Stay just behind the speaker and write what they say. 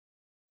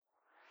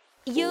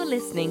You're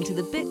listening to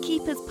the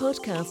Bookkeepers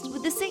podcast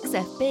with the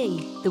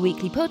 6FB, the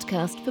weekly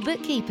podcast for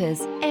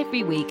bookkeepers.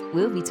 Every week,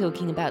 we'll be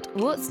talking about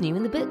what's new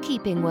in the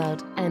bookkeeping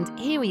world. And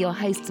here are your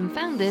hosts and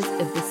founders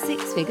of the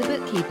Six-Figure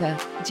Bookkeeper,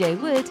 Jo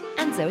Wood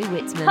and Zoe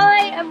Whitman.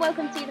 Hi, and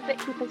welcome to the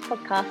Bookkeepers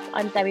podcast.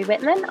 I'm Zoe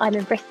Whitman. I'm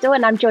in Bristol,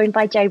 and I'm joined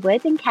by Jo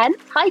Wood in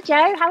Kent. Hi,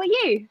 Jo. How are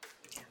you?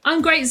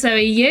 I'm great,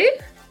 Zoe. You?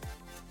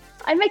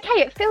 I'm okay.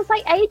 It feels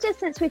like ages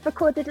since we've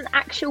recorded an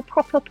actual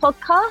proper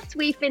podcast.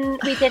 We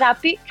did our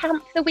boot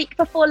camp the week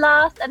before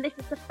last, and this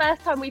is the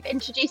first time we've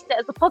introduced it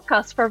as a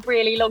podcast for a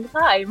really long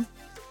time.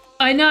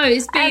 I know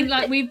it's been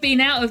like we've been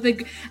out of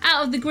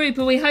the group,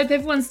 and we hope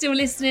everyone's still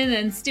listening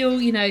and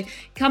still,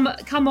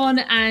 come on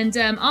and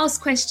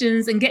ask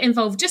questions and get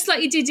involved, just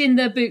like you did in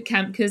the boot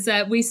camp, because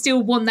we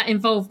still want that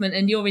involvement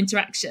and your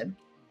interaction.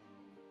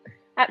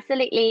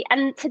 Absolutely.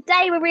 And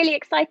today we're really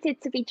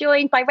excited to be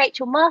joined by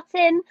Rachel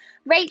Martin.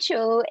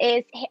 Rachel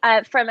is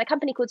from a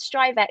company called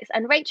Strivex,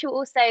 and Rachel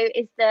also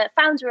is the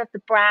founder of the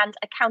brand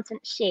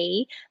Accountant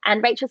She.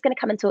 And Rachel's going to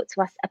come and talk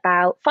to us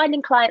about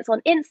finding clients on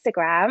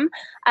Instagram.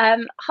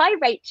 Hi,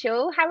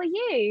 Rachel. How are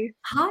you?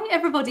 Hi,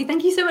 everybody.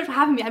 Thank you so much for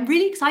having me. I'm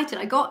really excited.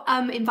 I got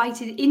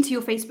invited into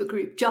your Facebook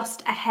group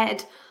just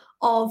ahead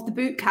of the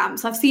boot camp.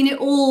 So I've seen it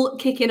all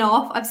kicking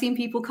off. I've seen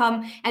people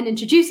come and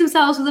introduce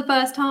themselves for the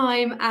first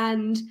time,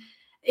 and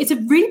it's a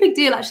really big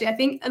deal, actually. I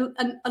think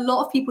a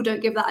lot of people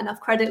don't give that enough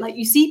credit. Like,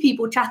 you see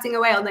people chatting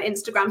away on their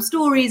Instagram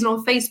stories and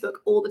on Facebook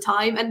all the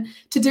time, and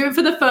to do it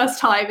for the first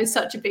time is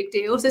such a big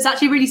deal. So it's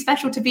actually really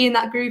special to be in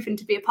that group and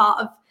to be a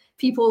part of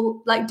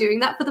people like doing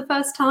that for the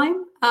first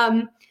time.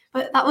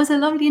 But that was a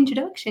lovely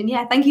introduction.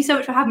 Yeah, thank you so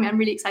much for having me. I'm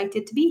really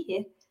excited to be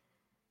here.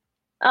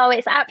 Oh,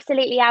 it's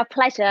absolutely our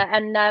pleasure,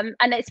 and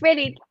it's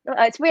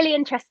really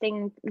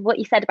interesting what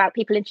you said about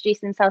people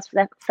introducing themselves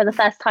for the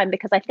first time,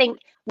 because I think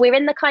we're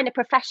in the kind of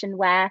profession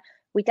where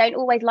we don't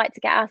always like to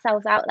get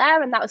ourselves out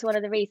there, and that was one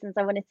of the reasons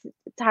I wanted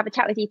to have a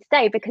chat with you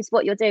today, because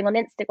what you're doing on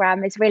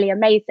Instagram is really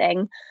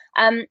amazing.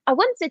 I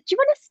wondered, do you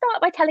want to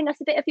start by telling us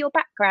a bit of your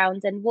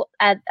background and what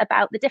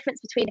about the difference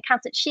between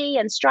Accountant She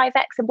and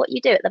Strivex and what you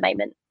do at the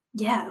moment?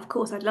 Yeah, of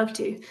course, I'd love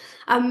to.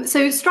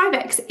 So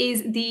Strivex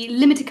is the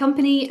limited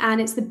company, and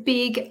it's the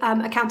big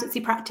accountancy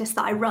practice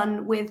that I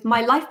run with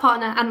my life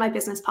partner and my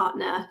business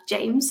partner,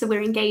 James. So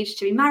we're engaged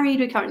to be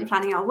married. We're currently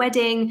planning our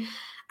wedding.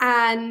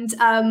 And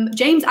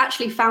James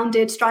actually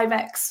founded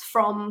Strivex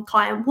from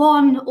client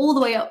one all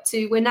the way up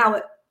to, we're now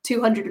at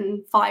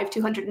 205,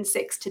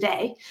 206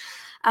 today.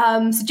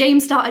 So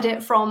James started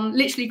it from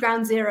literally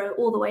ground zero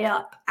all the way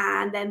up,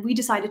 and then we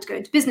decided to go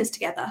into business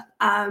together.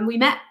 We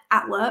met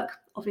at work,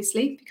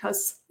 obviously,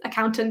 because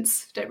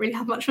accountants don't really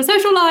have much of a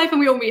social life, and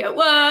we all meet at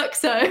work.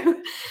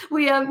 So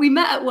we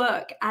met at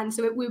work, and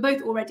so we were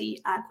both already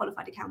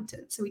qualified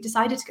accountants. So we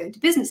decided to go into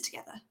business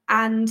together.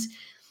 And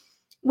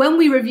when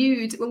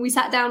we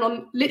sat down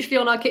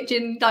on our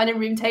kitchen dining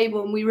room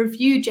table and we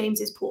reviewed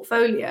James's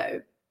portfolio,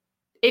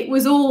 it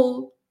was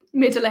all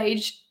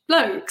middle-aged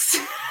blokes.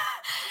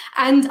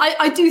 And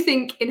I do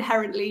think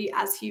inherently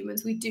as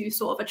humans, we do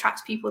sort of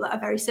attract people that are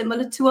very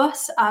similar to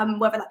us,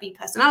 whether that be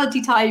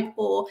personality type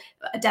or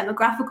a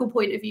demographical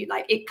point of view.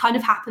 Like, it kind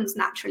of happens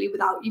naturally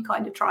without you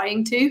kind of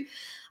trying to.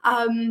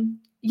 And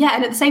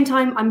at the same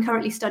time, I'm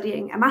currently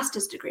studying a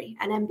master's degree,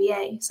 an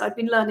MBA. So I've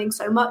been learning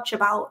so much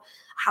about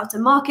how to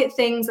market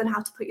things and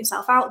how to put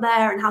yourself out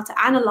there and how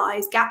to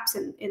analyze gaps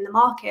in the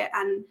market.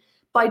 And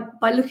by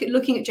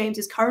looking at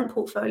James's current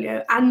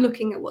portfolio and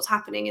looking at what's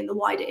happening in the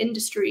wider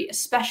industry,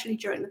 especially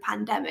during the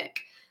pandemic,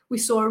 we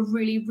saw a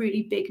really,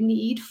 really big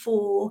need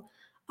for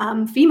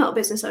female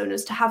business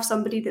owners to have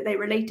somebody that they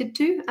related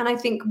to. And I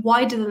think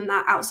wider than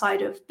that,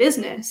 outside of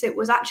business, it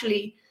was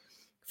actually,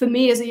 for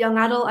me as a young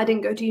adult, I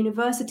didn't go to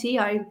university.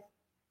 I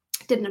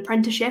did an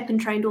apprenticeship and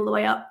trained all the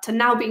way up to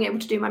now being able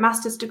to do my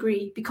master's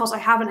degree because I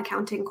have an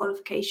accounting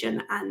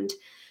qualification. And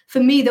for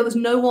me, there was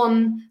no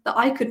one that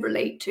I could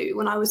relate to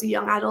when I was a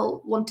young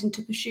adult wanting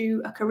to pursue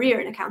a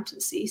career in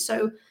accountancy.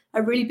 So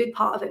a really big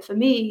part of it for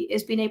me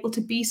is being able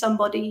to be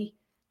somebody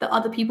that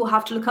other people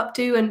have to look up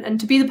to, and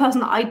to be the person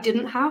that I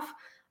didn't have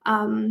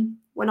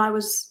when I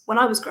was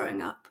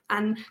growing up.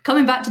 And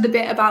coming back to the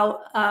bit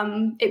about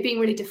it being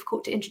really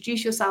difficult to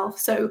introduce yourself.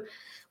 So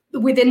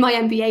within my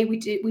MBA,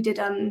 we did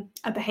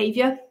a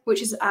behavior,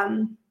 which is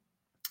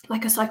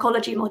like a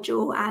psychology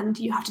module, and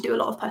you have to do a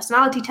lot of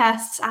personality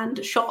tests.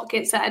 And shock,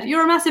 it said,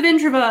 you're a massive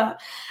introvert.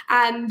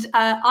 And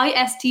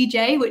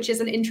ISTJ, which is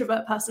an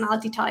introvert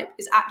personality type,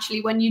 is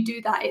actually, when you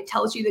do that, it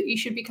tells you that you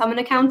should become an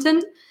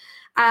accountant.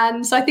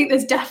 And so I think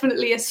there's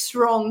definitely a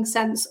strong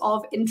sense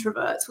of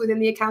introverts within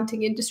the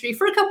accounting industry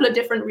for a couple of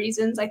different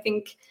reasons. I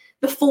think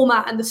the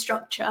format and the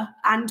structure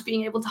and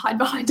being able to hide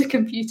behind a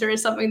computer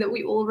is something that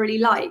we all really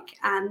like.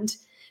 And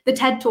the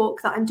TED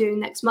Talk that I'm doing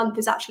next month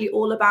is actually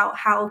all about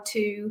how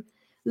to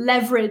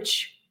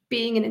leverage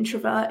being an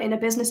introvert in a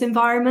business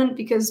environment,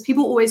 because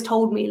people always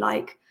told me,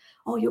 like,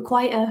 oh, you're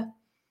quite a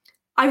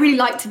I really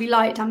like to be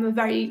liked. I'm a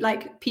very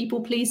like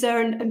people pleaser,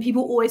 and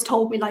people always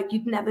told me like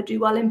you'd never do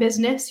well in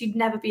business. You'd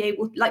never be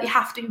able, like you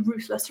have to be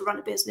ruthless to run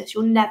a business.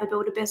 You'll never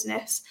build a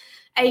business,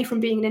 A, from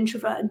being an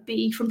introvert, and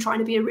B, from trying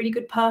to be a really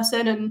good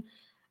person. And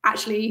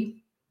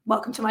actually,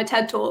 welcome to my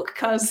TED Talk,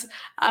 because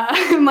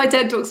my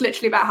TED Talk's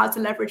literally about how to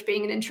leverage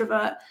being an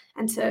introvert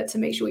and to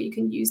make sure you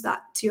can use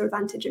that to your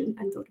advantage and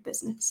build a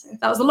business. So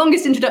that was the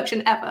longest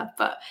introduction ever,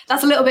 but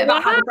that's a little bit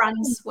about how the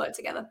brands work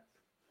together.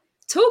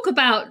 Talk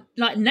about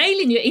like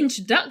nailing your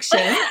introduction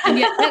and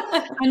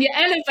your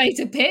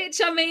elevator pitch.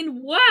 I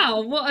mean,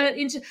 wow,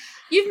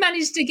 you've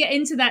managed to get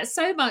into that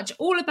so much,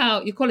 all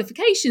about your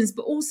qualifications,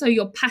 but also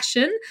your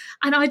passion.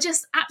 And I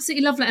just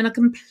absolutely love that. And I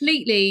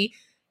completely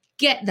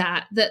get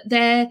that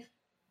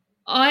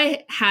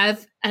I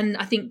have, and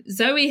I think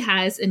Zoe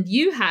has, and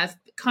you have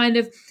kind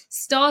of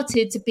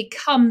started to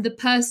become the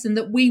person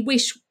that we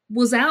wish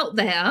was out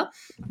there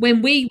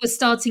when we were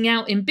starting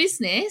out in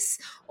business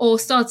or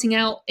starting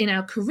out in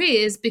our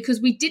careers,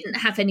 because we didn't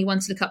have anyone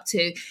to look up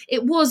to.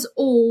 It was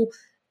all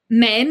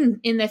men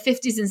in their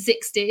 50s and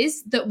 60s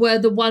that were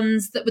the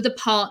ones that were the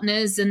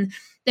partners, and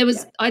there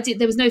was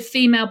no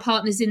female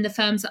partners in the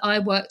firms that I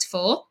worked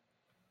for.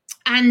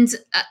 And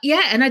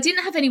and I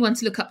didn't have anyone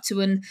to look up to,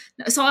 and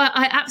so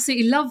I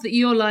absolutely love that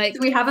you're like.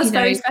 We have a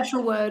very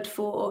special word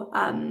for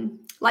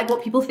like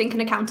what people think an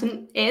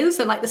accountant is,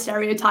 and like the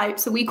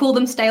stereotypes. So we call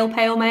them stale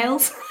pale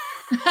males.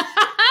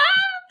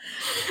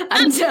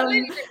 And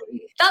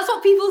that's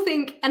what people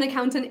think an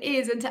accountant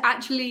is. And to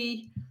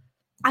actually,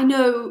 I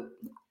know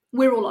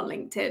we're all on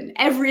LinkedIn.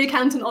 Every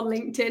accountant on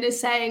LinkedIn is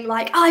saying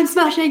like, I'm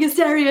smashing a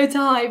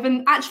stereotype,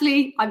 and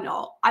actually I'm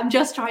not. I'm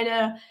just trying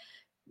to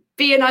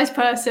be a nice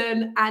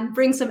person and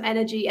bring some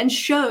energy and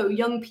show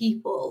young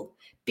people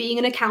being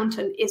an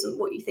accountant isn't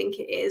what you think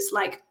it is.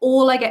 Like,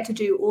 all I get to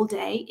do all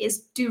day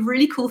is do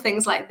really cool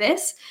things like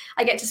this.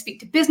 I get to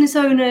speak to business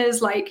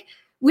owners. Like,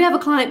 we have a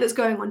client that's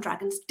going on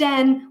Dragon's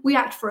Den. We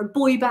act for a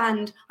boy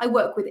band. I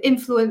work with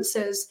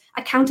influencers.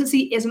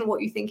 Accountancy isn't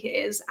what you think it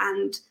is.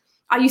 And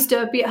I used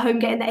to be at home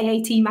getting the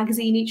AAT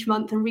magazine each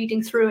month and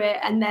reading through it.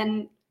 And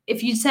then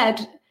if you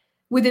said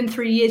within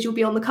 3 years you'll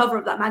be on the cover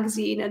of that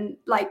magazine, and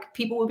like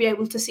people will be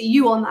able to see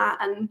you on that,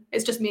 and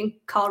it's just me and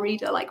Carl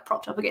Reader like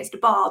propped up against a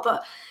bar,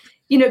 but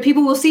you know,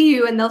 people will see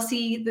you and they'll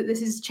see that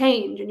this is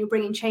change, and you're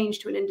bringing change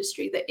to an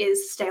industry that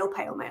is stale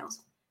pale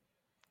males.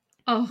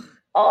 Oh,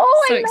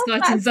 so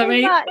exciting,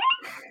 Zoe. So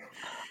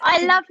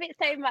I love it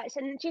so much.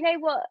 And do you know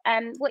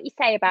what you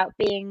say about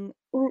being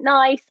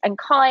nice and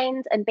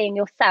kind and being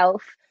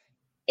yourself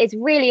is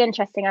really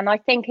interesting, and I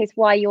think is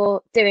why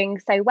you're doing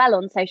so well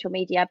on social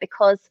media,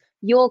 because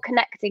you're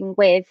connecting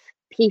with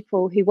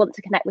people who want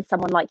to connect with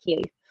someone like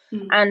you.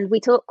 And we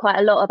talk quite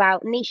a lot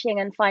about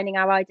niching and finding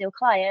our ideal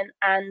client,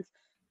 and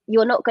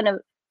not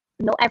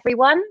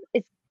everyone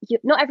is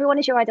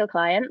your ideal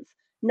client.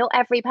 Not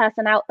every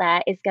person out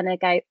there is going to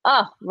go,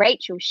 oh,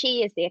 Rachel,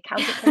 she is the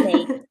accountant for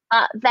me.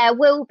 There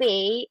will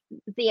be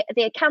the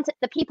accountant,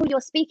 the people you're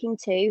speaking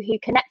to who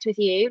connect with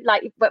you.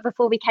 Like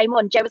before we came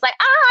on, Joe was like,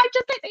 I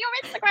just looked at your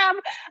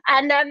Instagram.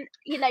 And,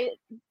 you know,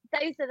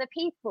 those are the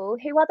people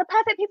who are the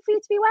perfect people for you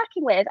to be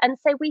working with. And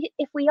so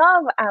if we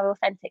are our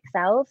authentic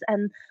selves,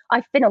 and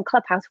I've been on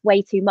Clubhouse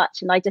way too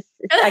much, and I can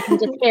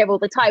just hear all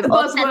the time,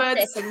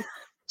 authentic and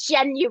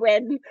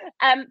genuine,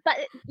 but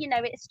you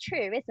know, it's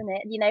true, isn't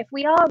it? You know, if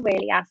we are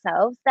really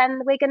ourselves,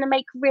 then we're going to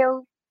make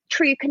real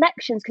true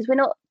connections, because we're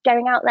not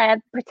going out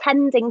there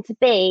pretending to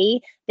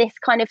be this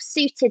kind of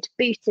suited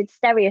booted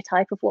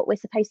stereotype of what we're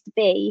supposed to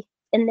be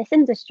in this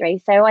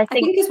industry. So I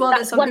think as well,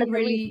 that's one of the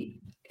really,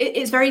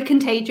 it's very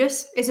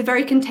contagious. It's a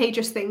very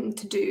contagious thing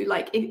to do.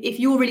 Like if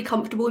you're really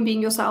comfortable in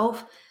being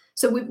yourself.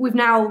 So we've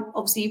now,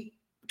 obviously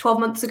 12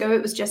 months ago,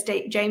 it was just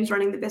James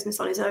running the business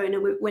on his own,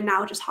 and we're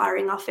now just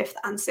hiring our 5th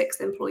and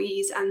 6th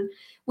employees, and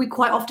we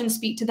quite often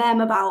speak to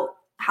them about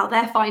how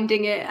they're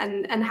finding it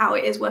and how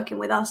it is working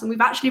with us. And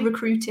we've actually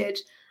recruited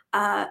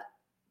 2-3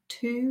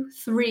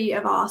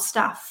 of our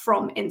staff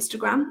from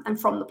Instagram and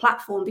from the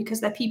platform,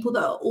 because they're people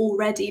that are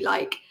already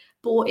like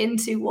bought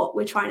into what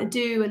we're trying to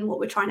do and what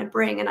we're trying to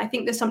bring. And I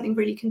think there's something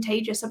really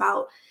contagious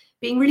about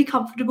being really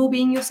comfortable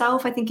being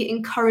yourself. I think it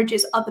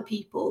encourages other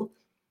people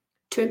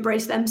to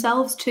embrace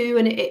themselves too,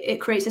 and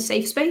it creates a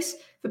safe space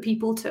for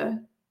people to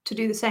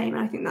do the same.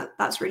 And I think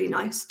that's really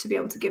nice to be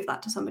able to give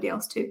that to somebody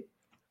else too.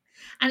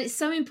 And it's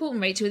so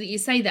important, Rachel, that you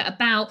say that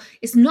about,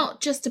 it's not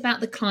just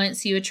about the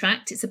clients you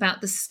attract, it's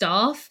about the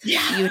staff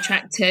you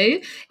attract too.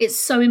 It's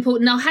so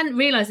important. Now, I hadn't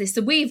realised this.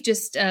 So we've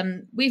just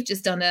done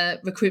a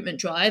recruitment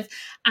drive,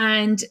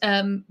 and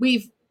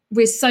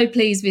we're so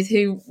pleased with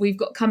who we've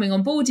got coming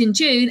on board in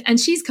June, and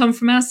she's come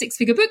from our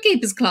 6-figure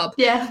bookkeepers club.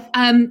 Yeah.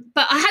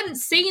 But I hadn't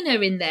seen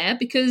her in there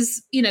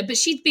because, you know, but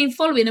she'd been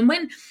following. And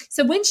when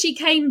she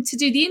came to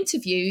do the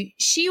interview,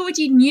 she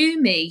already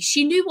knew me.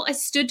 She knew what I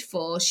stood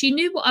for. She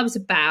knew what I was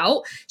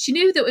about. She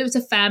knew that it was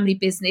a family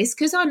business,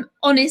 because I'm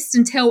honest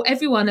and tell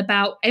everyone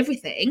about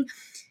everything.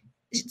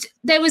 It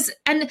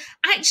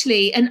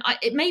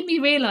made me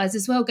realize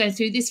as well, going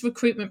through this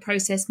recruitment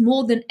process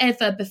more than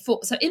ever before.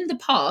 So in the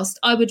past,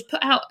 I would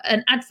put out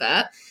an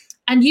advert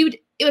And it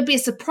would be a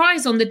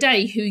surprise on the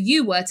day who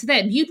you were to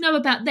them. You'd know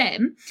about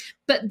them,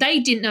 but they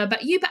didn't know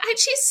about you. But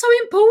actually, it's so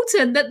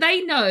important that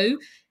they know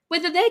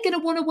whether they're going to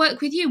want to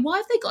work with you. Why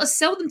have they got to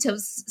sell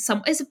themselves?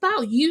 It's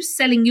about you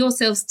selling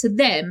yourselves to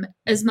them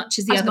as much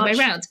as the other way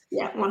around.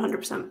 Yeah,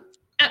 100%.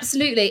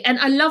 Absolutely. And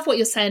I love what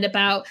you're saying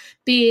about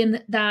being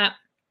that,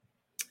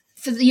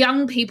 for the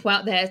young people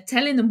out there,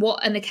 telling them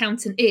what an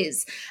accountant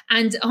is.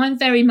 And I'm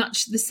very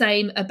much the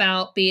same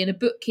about being a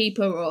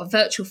bookkeeper or a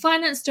virtual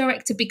finance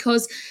director,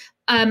 because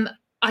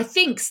I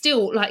think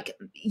still, like,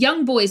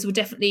 young boys will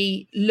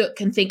definitely look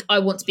and think, I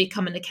want to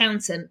become an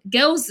accountant.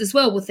 Girls as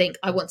well will think,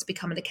 I want to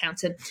become an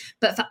accountant.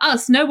 But for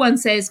us, no one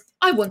says,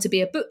 I want to be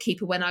a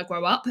bookkeeper when I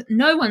grow up.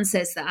 No one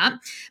says that.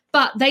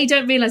 But they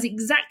don't realise,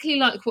 exactly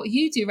like what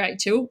you do,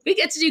 Rachel, we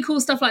get to do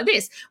cool stuff like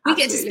this. We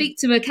Absolutely. Get to speak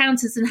to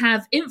accountants and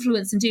have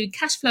influence and do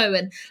cash flow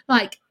and,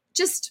 like,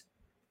 just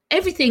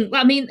everything.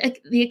 Well, I mean,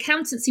 the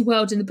accountancy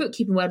world and the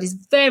bookkeeping world is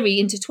very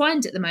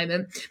intertwined at the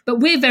moment,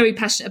 but we're very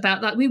passionate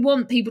about, like, we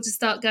want people to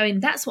start going,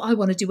 that's what I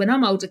want to do when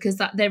I'm older,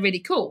 because they're really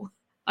cool.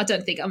 I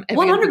don't think I'm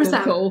ever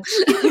 100% cool.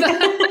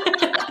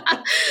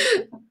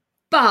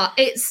 But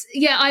it's,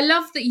 yeah, I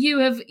love that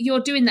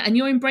you're doing that and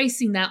you're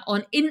embracing that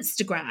on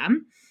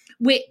Instagram,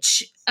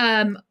 which,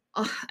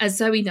 as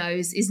Zoe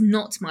knows, is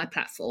not my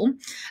platform,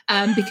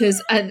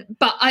 because,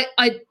 but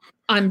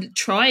I'm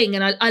trying,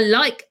 and I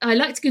like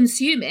to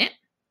consume it.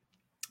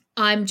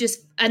 I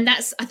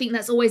think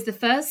that's always the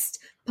first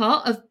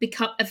part of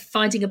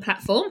finding a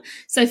platform.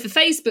 So for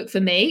Facebook, for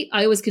me,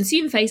 I always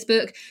consume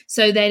Facebook.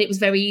 So then it was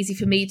very easy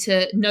for me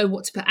to know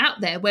what to put out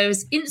there.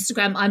 Whereas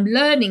Instagram, I'm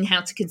learning how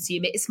to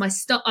consume it. It's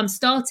I'm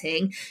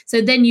starting.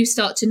 So then you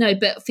start to know.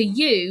 But for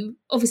you,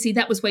 obviously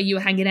that was where you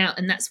were hanging out,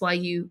 and that's why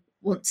you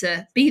want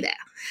to be there.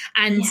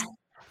 And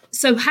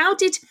so how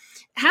did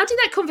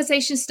that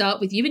conversation start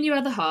with you and your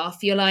other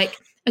half? You're like,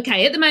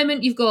 okay, at the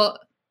moment you've got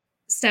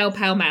stale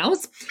pale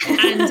mouths,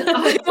 and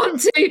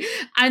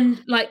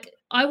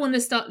I want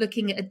to start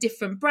looking at a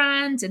different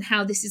brand and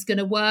how this is going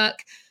to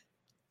work.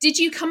 Did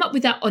you come up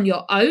with that on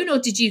your own, or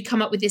did you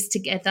come up with this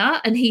together?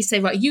 And he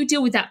say, right, you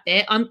deal with that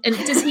bit. And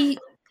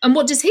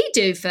what does he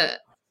do for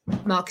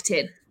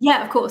marketing?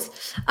 Yeah, of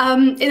course.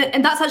 And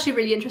that's actually a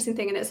really interesting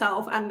thing in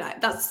itself. And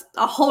that's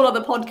a whole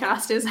other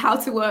podcast, is how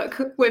to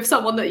work with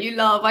someone that you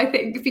love, I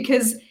think,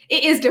 because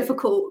it is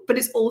difficult, but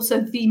it's also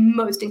the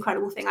most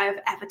incredible thing I have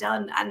ever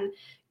done. And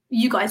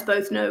you guys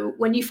both know,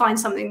 when you find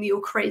something that you're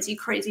crazy,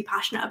 crazy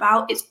passionate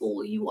about, it's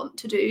all you want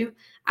to do.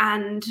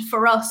 And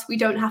for us, we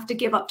don't have to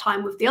give up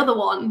time with the other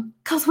one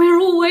because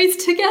we're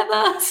always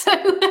together. So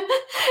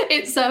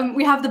it's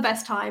we have the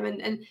best time,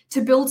 and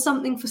to build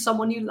something for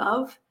someone you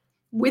love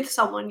with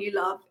someone you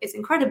love is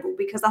incredible,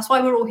 because that's why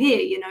we're all here.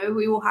 You know,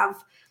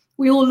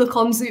 we all look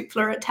on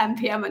Zoopla at 10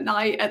 p.m. at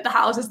night at the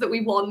houses that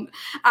we want.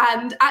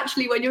 And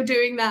actually, when you're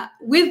doing that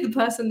with the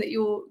person that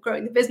you're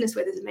growing the business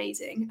with, is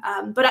amazing.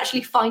 But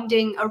actually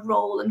finding a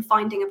role and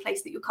finding a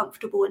place that you're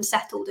comfortable and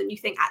settled, and you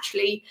think,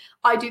 actually,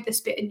 I do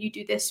this bit and you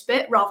do this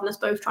bit, rather than us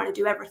both trying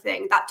to do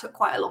everything, that took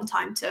quite a long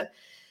time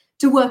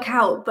to work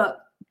out.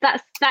 But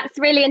that's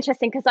really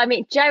interesting, because I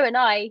mean, Joe and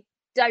I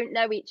don't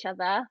know each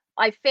other.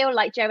 I feel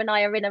like Joe and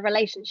I are in a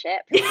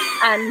relationship,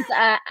 and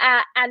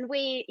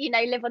we,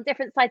 live on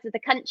different sides of the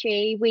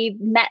country. We've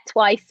met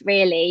twice,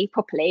 really,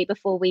 properly,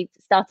 before we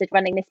started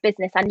running this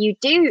business. And you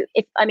do,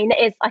 I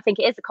think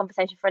it is a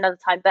conversation for another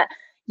time, but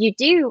you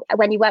do,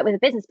 when you work with a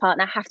business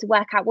partner, have to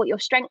work out what your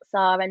strengths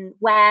are and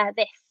where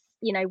this,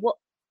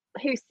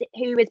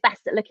 who is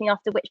best at looking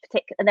after which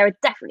particular. And there are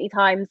definitely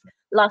times.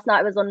 Last night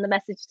I was on the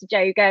message to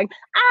Joe going,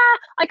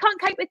 I can't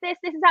cope with this.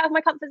 This is out of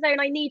my comfort zone.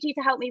 I need you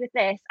to help me with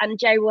this. And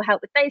Joe will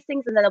help with those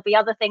things. And then there'll be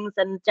other things.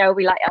 And Joe will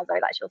be like, oh,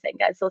 that's your thing.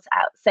 Go and sort it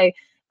out. So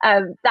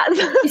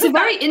it's a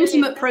very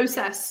intimate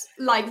process,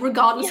 like,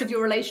 regardless of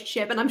your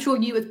relationship. And I'm sure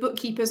you, as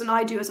bookkeepers, and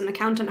I do as an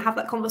accountant, have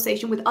that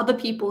conversation with other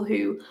people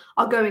who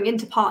are going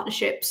into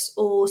partnerships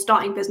or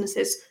starting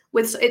businesses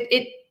with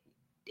it.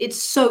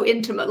 It's so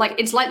intimate. Like,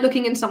 it's like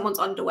looking in someone's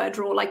underwear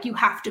drawer. Like, you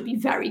have to be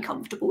very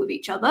comfortable with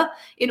each other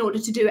in order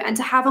to do it, and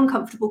to have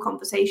uncomfortable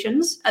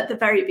conversations at the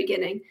very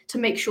beginning to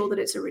make sure that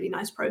it's a really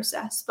nice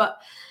process.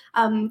 But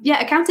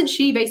Accountant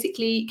She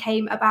basically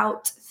came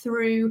about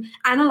through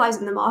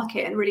analyzing the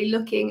market and really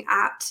looking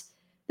at,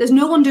 there's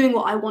no one doing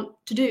what I want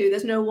to do.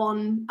 There's no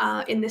one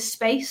in this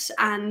space,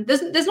 and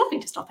there's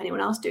nothing to stop anyone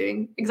else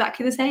doing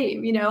exactly the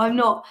same. I'm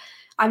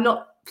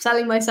not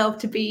selling myself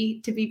to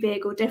be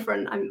big or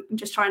different. I'm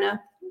just trying to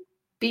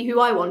be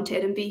who I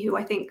wanted and be who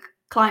I think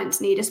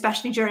clients need,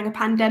 especially during a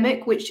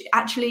pandemic, which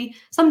actually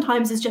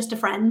sometimes is just a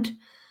friend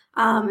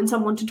and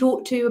someone to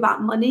talk to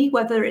about money,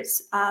 whether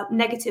it's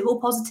negative or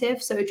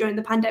positive. So during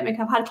the pandemic,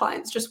 I've had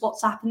clients just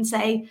WhatsApp and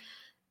say,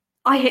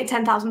 I hit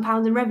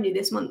 £10,000 in revenue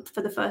this month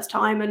for the first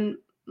time, and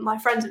my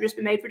friends have just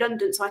been made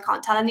redundant, so I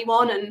can't tell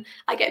anyone. And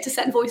I get to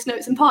send voice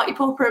notes and party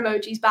popper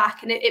emojis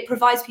back. And it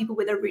provides people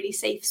with a really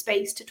safe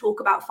space to talk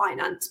about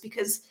finance,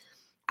 because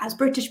as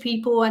British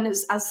people, and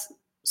as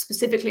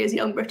specifically as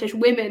young British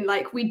women,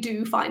 like, we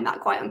do find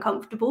that quite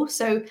uncomfortable.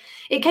 So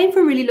it came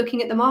from really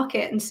looking at the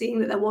market and seeing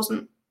that there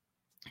wasn't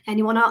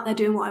anyone out there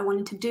doing what I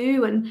wanted to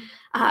do. And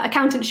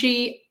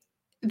accountancy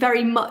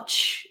very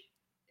much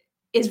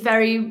is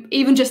very,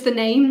 even just the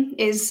name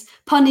is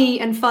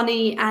punny and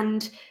funny,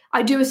 and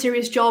I do a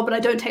serious job, but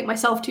I don't take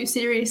myself too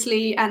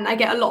seriously. And I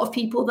get a lot of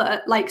people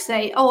that like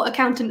say, oh,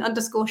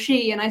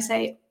 accountant_she, and I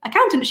say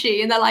accountant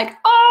she, and they're like,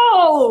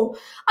 oh,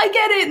 I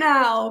get it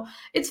now.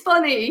 It's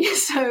funny.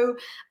 So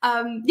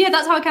yeah,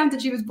 that's how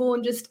accountancy was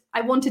born. Just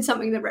I wanted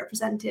something that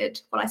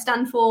represented what I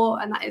stand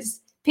for, and that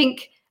is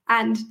pink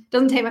and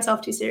doesn't take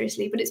myself too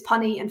seriously, but it's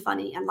punny and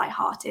funny and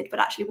lighthearted. But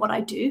actually what I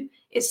do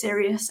is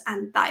serious,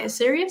 and that is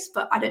serious,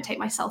 but I don't take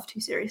myself too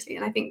seriously.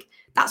 And I think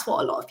that's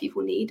what a lot of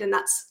people need, and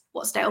that's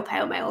what stale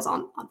pale males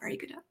aren't very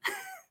good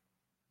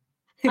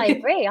at. I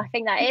agree. I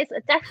think that is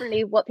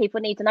definitely what people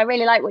need. And I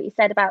really like what you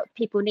said about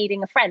people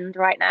needing a friend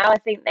right now. I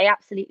think they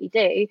absolutely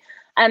do.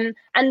 And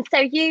so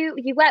you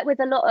work with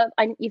a lot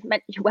of, you've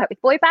mentioned you work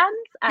with boy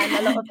bands and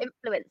a lot of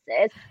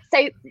influencers.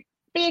 So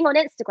being on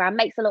Instagram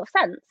makes a lot of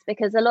sense,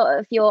 because a lot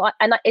of your,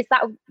 and is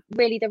that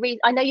really the reason?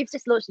 I know you've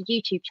just launched a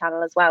YouTube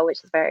channel as well,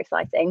 which is very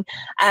exciting.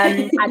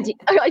 And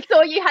I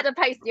saw you had a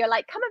post and you're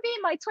like, come and be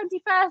my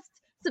 21st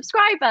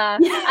subscriber.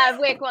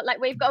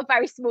 We've got a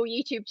very small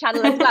YouTube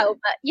channel as well,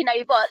 but you know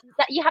what,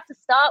 that you have to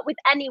start with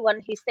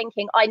anyone who's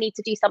thinking I need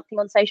to do something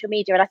on social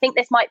media. And I think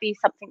this might be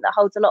something that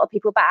holds a lot of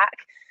people back.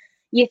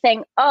 You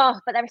think, oh,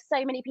 but there are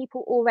so many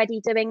people already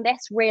doing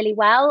this really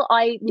well.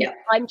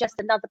 I'm just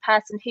another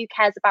person who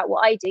cares about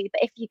what I do.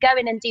 But if you go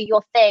in and do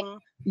your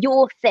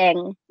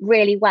thing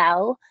really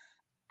well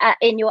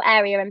in your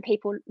area, and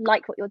people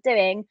like what you're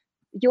doing,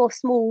 your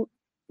small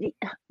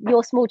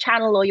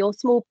channel or your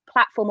small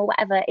platform or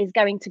whatever is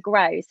going to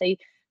grow. So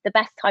the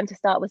best time to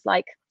start was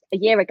like a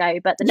year ago,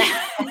 but the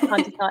next best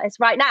time to start is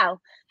right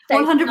now.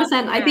 So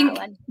 100%. I think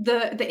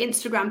the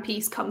Instagram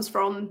piece comes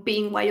from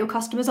being where your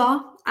customers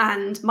are,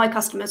 and my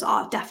customers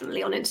are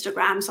definitely on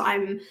Instagram. So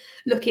I'm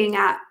looking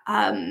at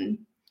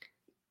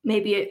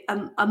maybe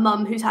a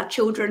mum who's had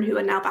children who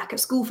are now back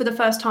at school for the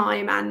first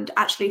time, and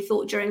actually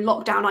thought during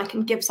lockdown I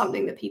can give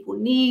something that people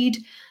need.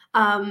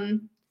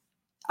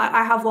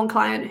 I have one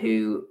client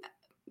who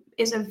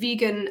is a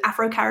vegan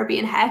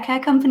Afro-Caribbean hair care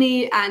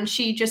company, and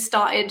she just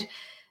started,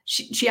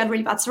 she had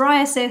really bad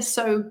psoriasis,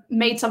 so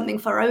made something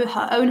for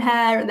her own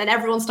hair, and then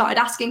everyone started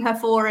asking her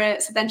for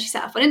it. So then she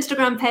set up an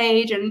Instagram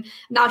page, and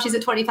now she's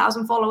at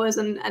 20,000 followers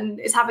and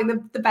is having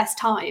the best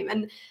time.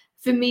 And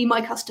for me,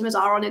 my customers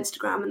are on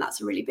Instagram, and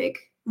that's a really big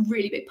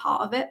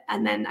part of it.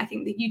 And then I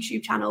think the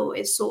YouTube channel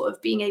is sort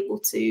of being able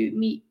to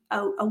meet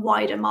a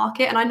wider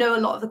market. And I know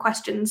a lot of the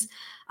questions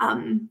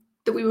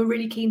that we were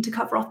really keen to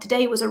cover off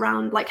today was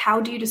around like, how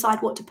do you decide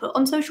what to put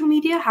on social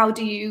media? How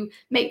do you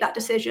make that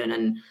decision?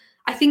 And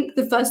I think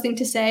the first thing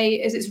to say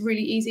is it's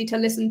really easy to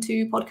listen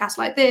to podcasts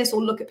like this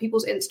or look at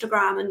people's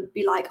Instagram and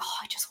be like, oh,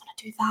 I just want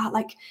to do that.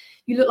 Like,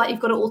 you look like you've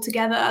got it all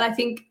together. And I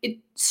think it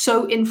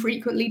so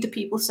infrequently do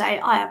people say,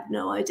 I have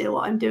no idea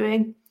what I'm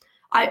doing.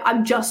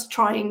 I'm just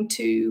trying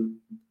to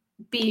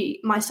be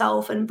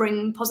myself and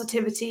bring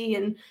positivity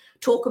and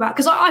talk about,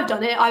 because I've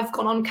done it. I've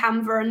gone on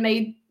Canva and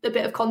made a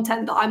bit of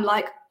content that I'm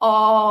like,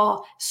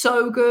 oh,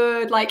 so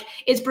good. Like,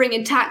 it's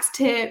bringing tax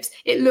tips.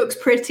 It looks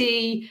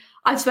pretty.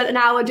 I've spent an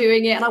hour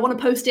doing it and I want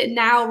to post it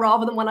now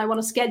rather than when I want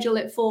to schedule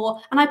it for.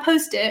 And I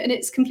post it and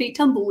it's complete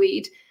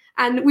tumbleweed.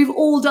 And we've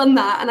all done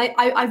that. And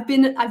I've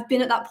been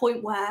at that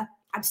point where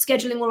I'm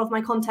scheduling all of my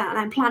content and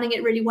I'm planning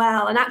it really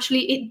well. And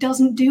actually it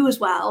doesn't do as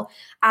well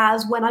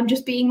as when I'm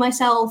just being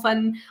myself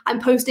and I'm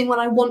posting what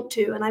I want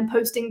to, and I'm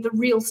posting the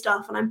real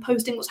stuff, and I'm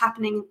posting what's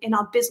happening in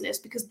our business,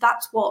 because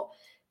that's what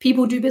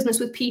people do, business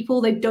with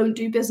people. They don't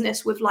do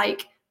business with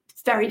like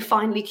very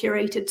finely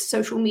curated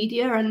social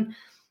media. And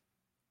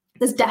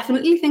there's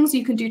definitely things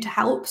you can do to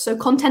help. So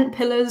content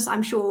pillars,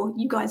 I'm sure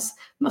you guys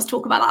must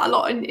talk about that a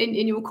lot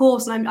in your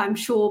course, and I'm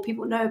sure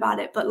people know about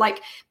it, but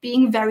like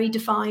being very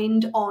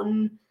defined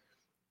on,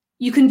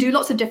 you can do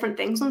lots of different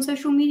things on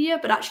social media,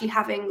 but actually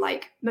having,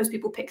 like, most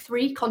people pick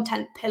 3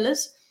 content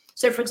pillars.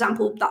 So for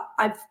example, that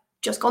I've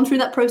just gone through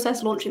that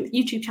process, launching the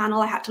YouTube channel.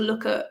 I had to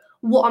look at,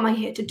 what am I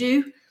here to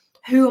do?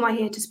 Who am I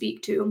here to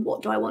speak to? And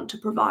what do I want to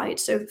provide?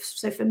 So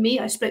for me,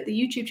 I split the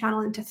YouTube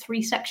channel into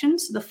 3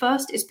 sections. So the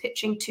first is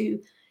pitching to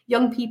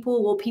young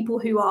people or people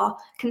who are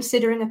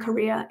considering a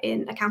career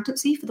in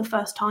accountancy for the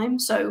first time.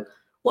 So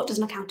what does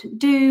an accountant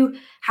do?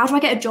 How do I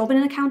get a job in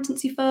an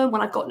accountancy firm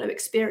when I've got no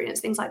experience?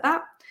 Things like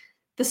that.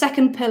 The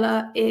second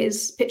pillar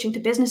is pitching to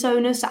business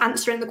owners, so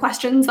answering the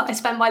questions that I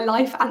spend my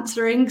life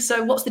answering.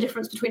 So what's the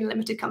difference between a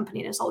limited company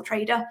and a sole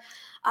trader?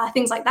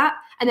 Things like that.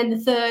 And then the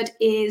third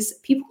is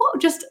people who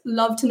just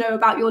love to know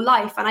about your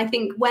life. And I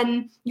think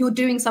when you're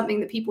doing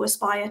something that people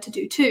aspire to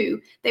do too,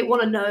 they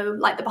want to know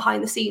like the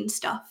behind the scenes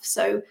stuff.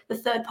 So the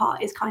third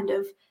part is kind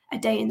of a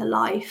day in the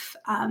life.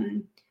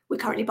 We're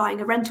currently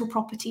buying a rental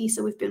property,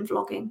 so we've been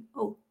vlogging.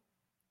 Oh,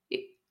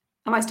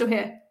 am I still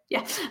here?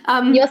 Yeah.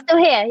 You're still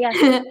here,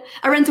 yeah.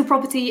 A rental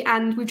property,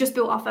 and we've just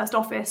built our first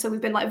office, so we've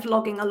been like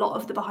vlogging a lot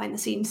of the behind the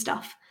scenes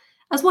stuff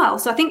as well.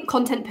 So I think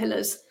content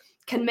pillars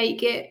can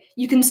make it,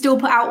 you can still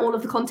put out all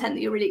of the content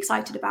that you're really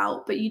excited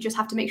about, but you just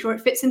have to make sure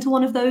it fits into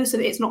one of those so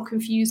that it's not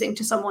confusing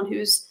to someone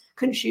who's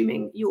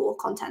consuming your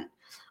content.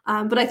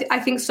 But I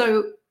think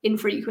so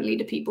infrequently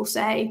do people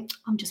say,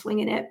 I'm just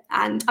winging it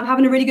and I'm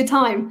having a really good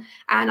time.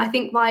 And I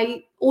think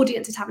my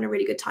audience is having a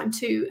really good time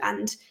too.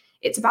 And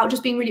it's about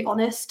just being really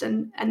honest.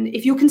 And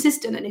if you're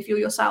consistent and if you're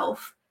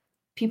yourself,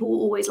 people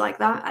will always like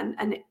that.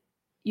 And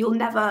you'll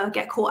never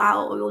get caught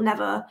out, or you'll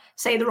never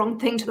say the wrong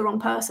thing to the wrong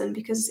person,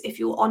 because if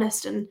you're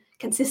honest and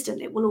consistent,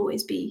 it will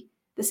always be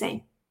the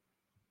same.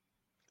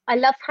 I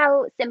love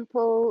how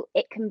simple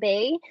it can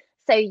be.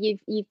 So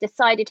you've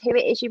decided who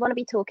it is you want to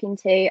be talking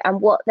to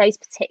and what those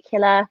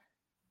particular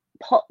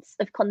pots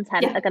of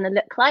content are going to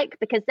look like,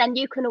 because then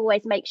you can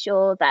always make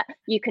sure that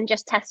you can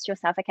just test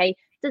yourself. Okay,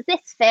 does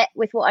this fit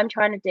with what I'm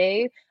trying to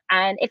do?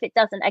 And if it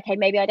doesn't, okay,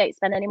 maybe I don't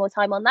spend any more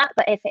time on that.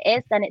 But if it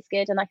is, then it's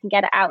good and I can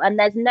get it out. And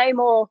there's no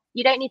more,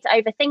 you don't need to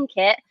overthink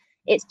it.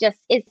 It's just,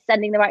 is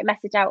sending the right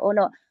message out or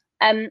not?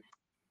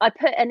 I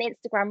put an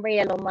Instagram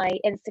reel on my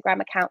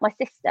Instagram account. My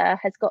sister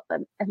has got,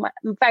 my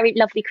very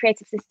lovely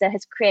creative sister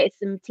has created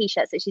some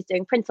t-shirts that she's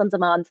doing print on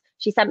demand.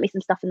 She sent me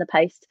some stuff in the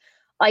post.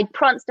 I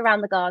pranced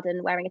around the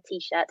garden wearing a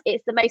t-shirt.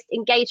 It's the most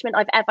engagement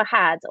I've ever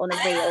had on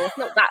a reel.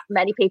 Not that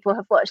many people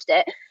have watched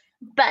it,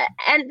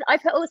 and I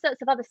put all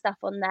sorts of other stuff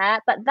on there,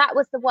 but that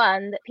was the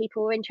one that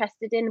people were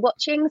interested in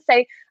watching.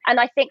 So, and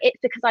I think it's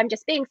because I'm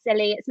just being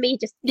silly. It's me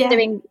just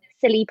doing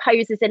silly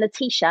poses in a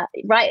t-shirt,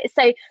 right?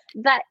 So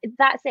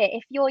that's it.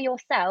 If you're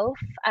yourself,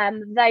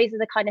 those are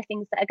the kind of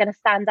things that are going to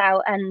stand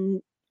out,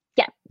 and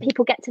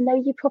people get to know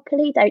you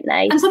properly, don't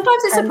they? And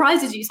sometimes it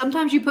surprises you.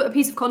 Sometimes you put a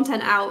piece of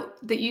content out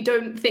that you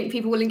don't think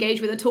people will engage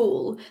with at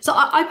all. So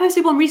I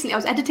posted one recently. I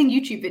was editing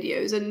YouTube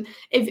videos, and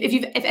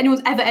if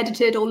anyone's ever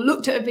edited or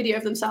looked at a video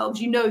of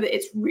themselves, you know that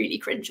it's really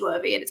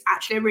cringeworthy, and it's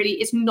actually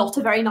it's not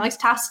a very nice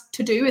task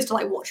to do, is to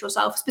like watch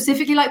yourself,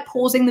 specifically like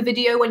pausing the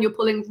video when you're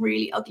pulling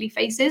really ugly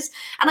faces.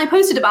 And I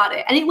posted about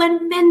it, and it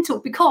went mental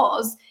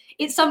because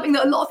it's something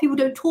that a lot of people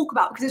don't talk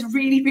about because it's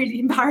really, really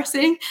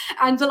embarrassing.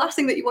 And the last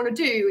thing that you want to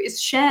do is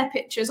share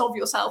pictures of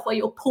yourself where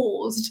you're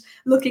paused,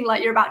 looking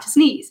like you're about to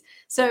sneeze.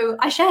 So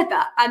I shared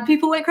that, and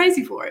people went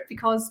crazy for it,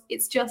 because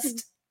it's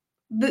just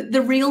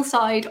the real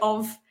side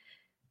of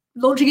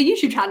launching a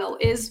YouTube channel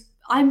is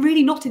I'm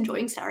really not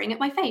enjoying staring at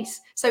my face.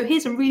 So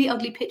here's some really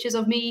ugly pictures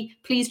of me.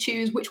 Please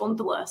choose which one's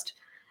the worst.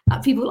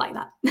 People like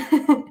that.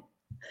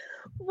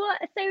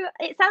 So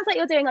it sounds like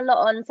you're doing a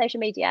lot on social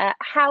media.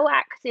 How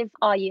active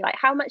are you? Like,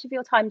 how much of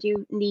your time do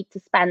you need to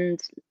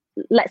spend,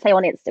 let's say,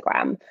 on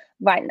Instagram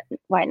right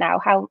now?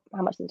 How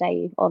much of the day are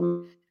you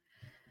on?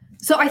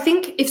 So I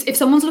think if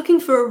someone's looking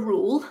for a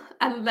rule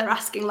and they're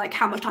asking like,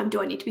 how much time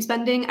do I need to be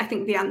spending? I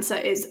think the answer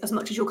is as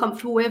much as you're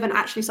comfortable with, and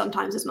actually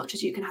sometimes as much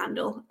as you can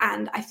handle.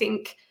 And I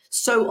think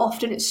so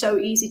often it's so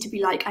easy to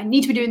be like, I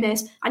need to be doing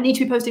this. I need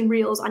to be posting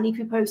reels. I need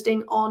to be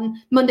posting on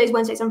Mondays,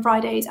 Wednesdays, and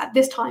Fridays at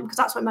this time, because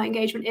that's when my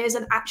engagement is.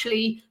 And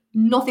actually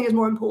nothing is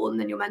more important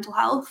than your mental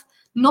health.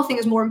 Nothing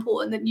is more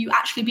important than you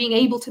actually being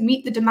able to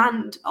meet the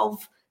demand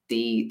of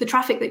the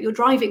traffic that you're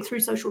driving through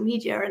social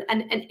media.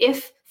 And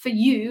if for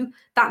you,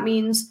 that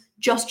means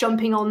just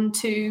jumping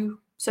onto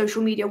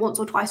social media once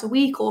or twice a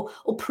week, or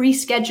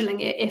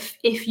pre-scheduling it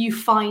if you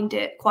find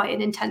it quite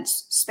an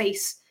intense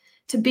space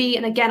to be.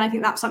 And again, I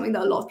think that's something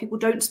that a lot of people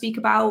don't speak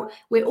about.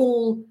 We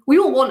all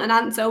want an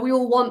answer. We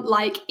all want,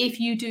 like,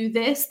 if you do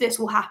this, this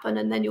will happen,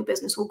 and then your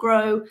business will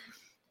grow.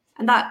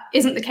 And that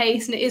isn't the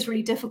case, and it is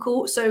really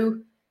difficult. So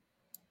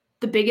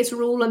the biggest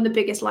rule and the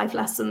biggest life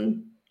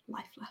lesson,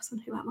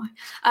 who am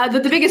I?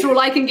 The biggest rule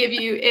I can give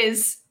you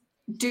is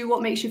do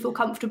what makes you feel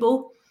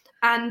comfortable.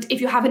 And if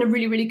you're having a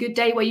really, really good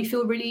day where you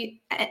feel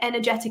really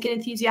energetic and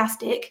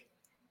enthusiastic,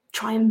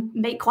 try and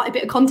make quite a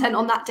bit of content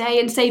on that day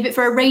and save it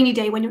for a rainy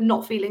day when you're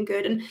not feeling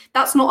good. And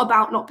that's not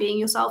about not being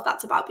yourself.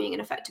 That's about being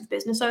an effective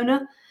business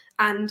owner.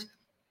 And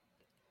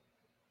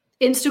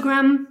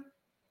Instagram,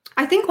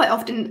 I think quite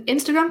often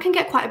Instagram can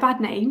get quite a bad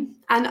name.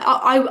 And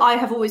I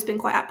have always been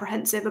quite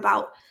apprehensive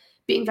about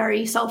being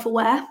very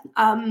self-aware.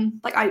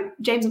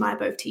 James and I are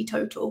both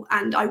teetotal,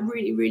 and I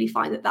really, really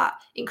find that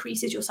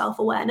increases your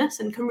self-awareness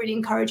and can really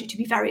encourage you to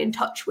be very in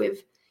touch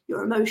with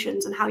your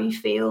emotions and how you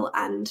feel.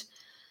 And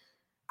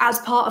as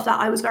part of that,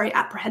 I was very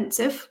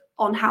apprehensive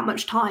on how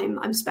much time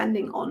I'm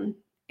spending on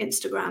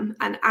Instagram.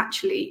 And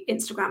actually,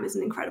 Instagram is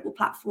an incredible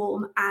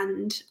platform,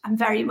 and I'm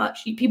very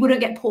much, people don't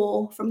get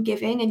poor from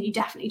giving, and you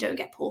definitely don't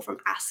get poor from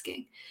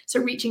asking.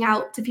 So reaching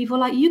out to people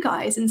like you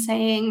guys and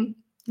saying,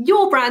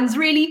 your brand's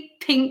really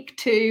pink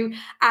too,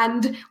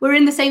 and we're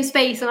in the same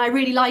space and I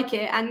really like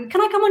it, and can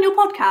I come on your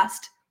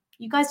podcast?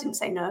 You guys didn't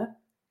say no.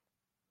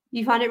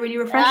 You found it really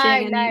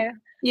refreshing. No.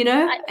 You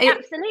know,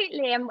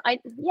 absolutely. And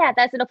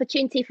there's an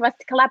opportunity for us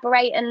to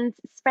collaborate and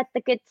spread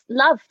the good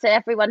love to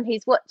everyone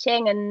who's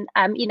watching. And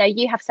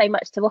you have so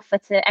much to offer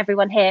to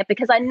everyone here,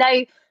 because I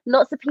know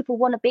lots of people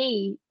want to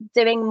be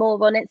doing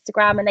more on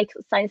Instagram, and they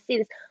starting to see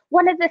this.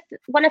 One of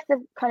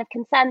the kind of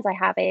concerns I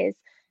have is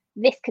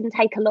this can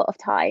take a lot of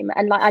time.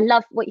 And like, I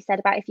love what you said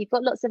about if you've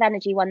got lots of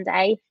energy one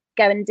day,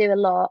 go and do a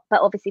lot,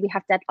 but obviously we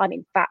have that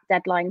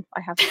deadline.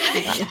 I have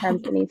that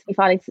returns that need to be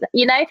filed,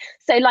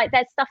 so like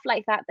there's stuff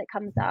like that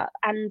comes up.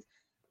 And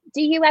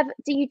do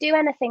you do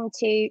anything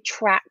to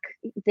track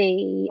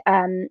the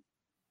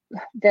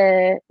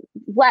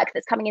work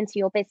that's coming into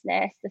your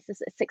business, the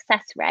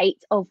success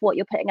rate of what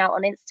you're putting out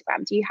on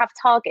Instagram? Do you have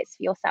targets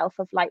for yourself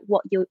of like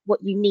what you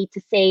need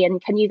to see,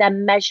 and can you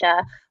then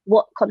measure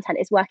what content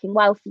is working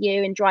well for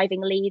you and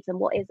driving leads and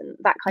what isn't,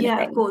 that kind of thing?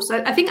 Yeah, of course.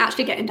 I think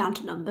actually getting down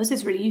to numbers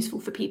is really useful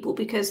for people,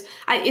 because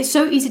it's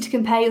so easy to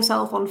compare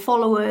yourself on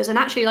followers, and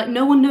actually like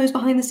no one knows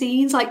behind the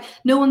scenes. Like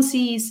no one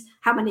sees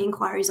how many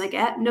inquiries I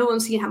get, no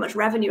one's seen how much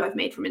revenue I've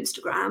made from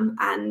Instagram.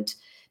 And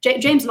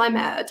James and I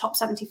met at a top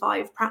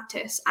 75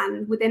 practice,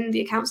 and within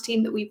the accounts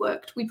team that we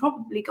worked, we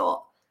probably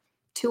got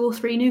 2 or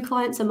 3 new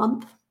clients a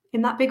month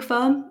in that big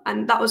firm.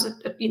 And that was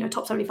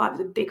top 75 is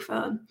a big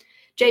firm.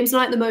 James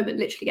and I at the moment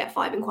literally get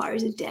 5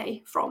 inquiries a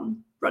day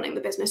from running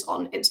the business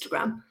on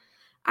Instagram.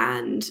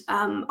 And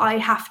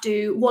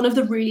one of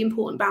the really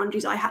important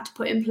boundaries I had to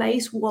put in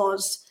place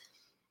was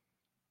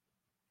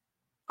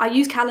I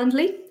use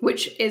Calendly,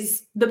 which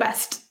is the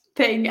best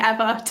thing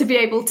ever to be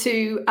able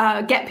to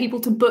get people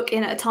to book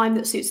in at a time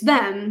that suits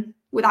them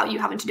without you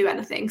having to do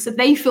anything. So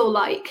they feel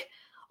like,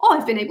 oh,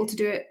 I've been able to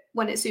do it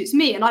when it suits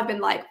me. And I've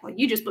been like, well,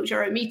 you just booked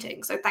your own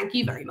meeting, so thank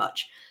you very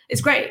much.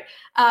 It's great.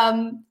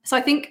 So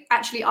I think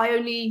actually I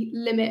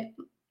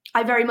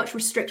very much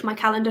restrict my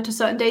calendar to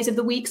certain days of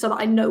the week so that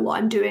I know what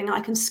I'm doing, and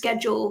I can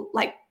schedule,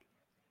 like,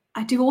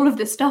 I do all of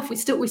this stuff. We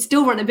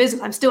still run a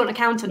business. I'm still an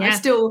accountant. Yeah.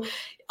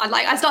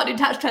 I start doing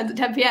tax returns at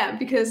 10 p.m.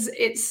 because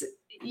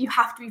you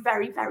have to be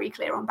very, very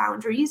clear on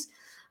boundaries.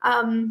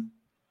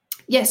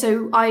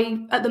 So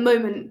at the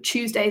moment,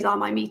 Tuesdays are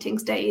my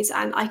meetings days,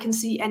 and I can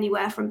see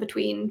anywhere from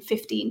between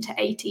 15 to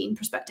 18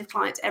 prospective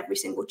clients every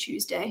single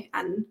Tuesday.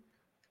 And,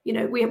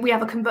 we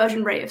have a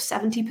conversion rate of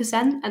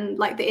 70%, and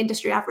like the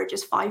industry average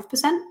is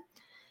 5%.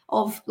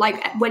 Of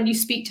like when you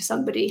speak to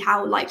somebody,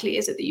 how likely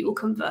is it that you will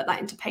convert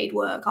that into paid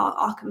work?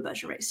 Our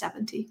conversion rate is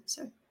 70.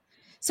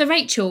 So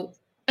Rachel,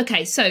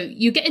 okay, so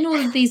you're getting all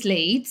of these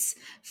leads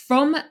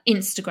from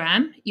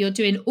Instagram. You're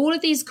doing all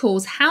of these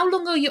calls.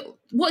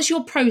 What's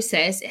your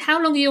process?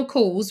 How long are your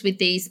calls with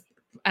these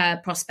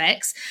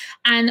prospects,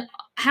 and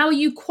how are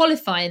you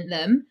qualifying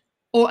them?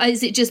 Or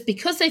is it just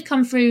because they've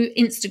come through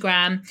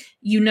Instagram,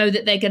 you know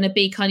that they're going to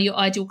be kind of your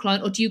ideal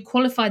client, or do you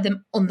qualify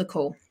them on the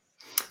call?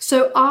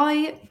 So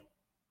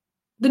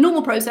the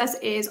normal process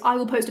is I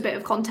will post a bit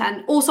of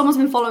content, or someone's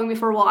been following me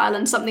for a while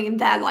and something in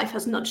their life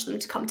has nudged them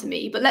to come to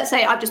me. But let's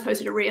say I've just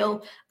posted a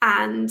reel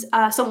and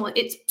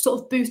it's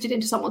sort of boosted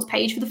into someone's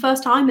page for the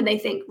first time, and they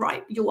think,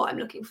 right, you're what I'm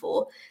looking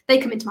for. They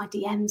come into my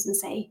DMs and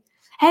say,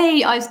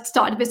 hey, I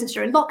started a business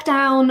during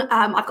lockdown.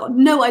 I've got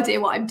no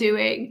idea what I'm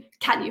doing.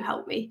 Can you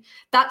help me?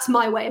 That's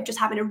my way of just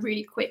having a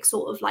really quick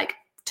sort of like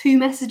 2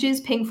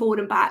 messages, ping forward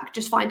and back,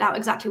 just find out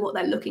exactly what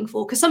they're looking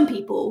for. Because some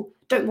people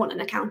don't want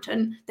an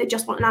accountant. They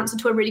just want an answer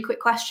to a really quick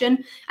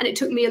question. And it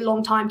took me a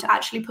long time to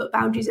actually put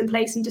boundaries in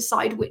place and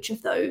decide which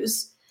of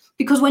those.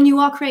 Because when you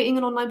are creating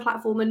an online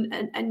platform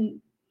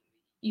and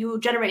you're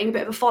generating a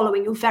bit of a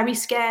following, you're very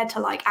scared to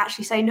like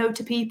actually say no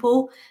to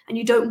people. And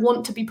you don't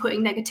want to be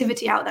putting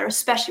negativity out there,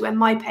 especially when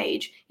my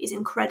page is an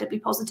incredibly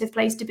positive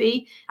place to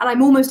be. And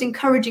I'm almost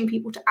encouraging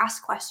people to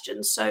ask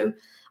questions. So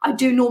I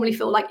do normally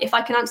feel like if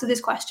I can answer this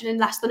question in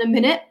less than a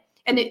minute,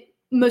 and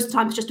most of the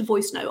time it's just a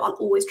voice note, I'll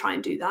always try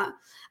and do that.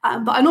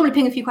 But I normally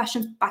ping a few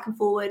questions back and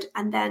forward,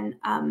 and then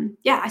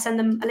I send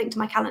them a link to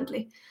my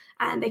Calendly,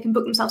 and they can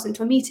book themselves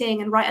into a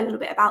meeting and write a little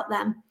bit about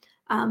them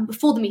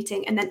before the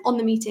meeting. And then on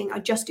the meeting, I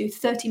just do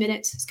 30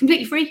 minutes. It's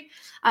completely free.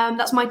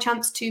 That's my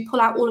chance to pull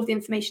out all of the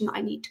information that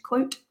I need to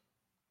quote,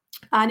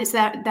 and it's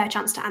their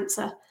chance to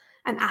answer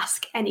and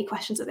ask any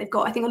questions that they've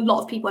got. I think a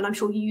lot of people, and I'm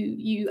sure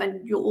you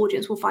and your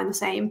audience will find the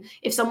same,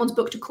 if someone's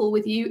booked a call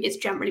with you, it's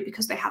generally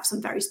because they have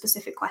some very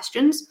specific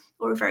questions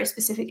or a very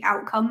specific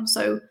outcome.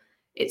 So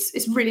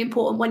it's really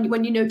important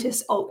when you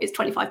notice, oh, it's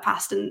 25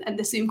 past and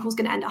the Zoom call's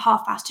going to end at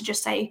 1/2 to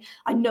just say,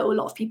 I know a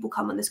lot of people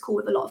come on this call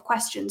with a lot of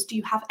questions. Do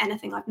you have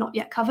anything I've not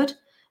yet covered?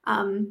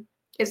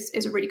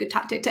 Is a really good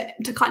tactic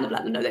to kind of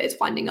let them know that it's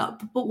winding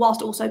up, but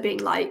whilst also being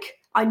like,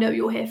 I know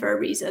you're here for a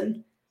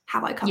reason.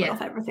 Have I covered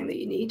off everything that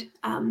you need?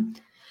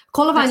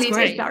 Qualifying leads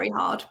is very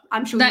hard.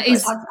 I'm sure you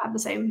guys have the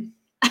same.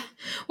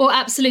 Well,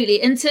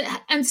 absolutely. And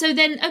so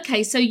then,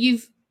 okay, so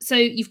you've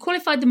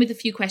qualified them with a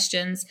few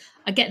questions.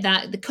 I get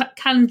that. The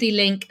Calendly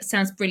link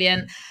sounds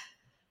brilliant.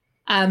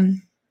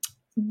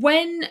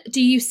 When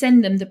do you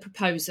send them the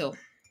proposal?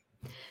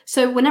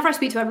 So whenever I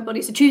speak to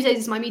everybody, so Tuesdays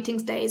is my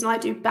meetings days, and I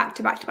do back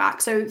to back to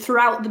back. So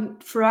throughout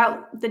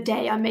the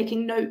day, I'm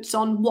making notes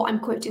on what I'm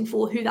quoting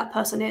for, who that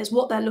person is,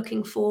 what they're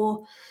looking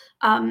for.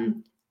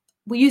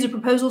 We use a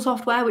proposal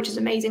software, which is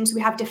amazing. So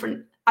we have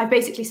I've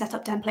basically set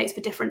up templates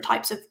for different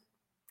types of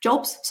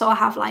jobs. So I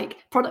have like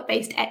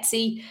product-based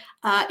Etsy,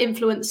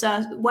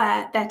 influencer,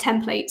 where they're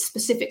templates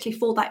specifically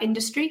for that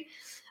industry.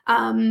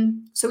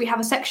 So we have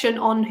a section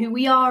on who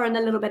we are and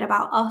a little bit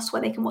about us,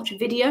 where they can watch a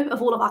video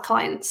of all of our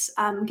clients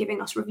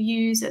giving us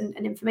reviews and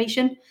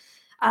information.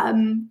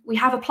 we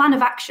have a plan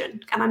of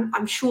action, and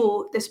I'm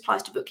sure this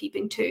applies to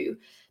bookkeeping too.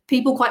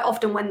 People quite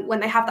often, when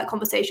they have that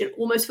conversation,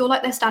 almost feel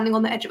like they're standing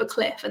on the edge of a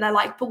cliff, and they're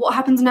like, but what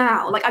happens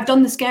now? Like, I've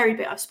done the scary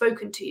bit, I've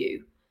spoken to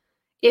you.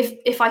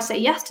 If I say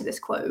yes to this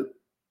quote,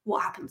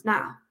 what happens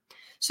now?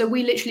 So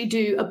we literally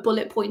do a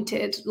bullet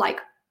pointed,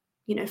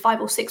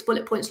 5 or 6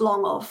 bullet points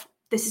long of,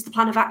 this is the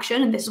plan of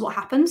action and this is what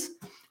happens.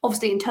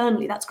 Obviously,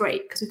 internally, that's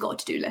great because we've got a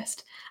to-do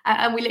list,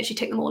 and we literally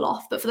tick them all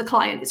off. But for the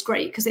client, it's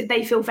great because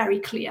they feel very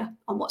clear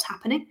on what's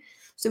happening.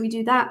 So we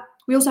do that.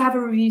 We also have a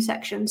review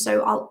section.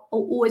 So I'll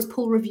always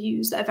pull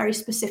reviews that are very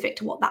specific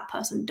to what that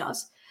person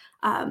does.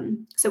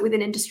 So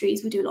within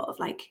industries, we do a lot of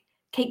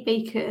cake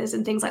bakers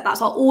and things like that.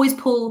 So I'll always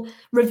pull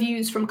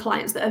reviews from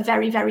clients that are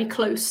very, very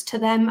close to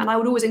them. And I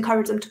would always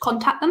encourage them to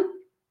contact them.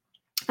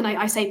 And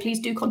I say, please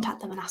do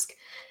contact them and ask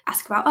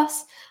about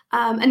us.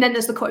 And then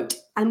there's the quote.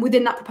 And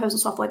within that proposal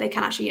software, they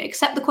can actually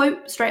accept the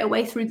quote straight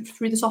away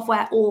through the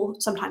software, or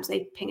sometimes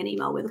they ping an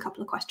email with a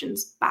couple of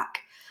questions back.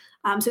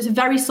 So it's a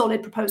very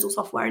solid proposal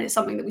software, and it's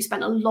something that we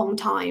spent a long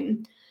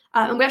time.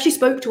 And we actually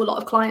spoke to a lot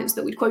of clients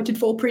that we'd quoted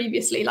for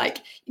previously. Like,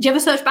 do you ever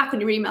search back on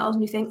your emails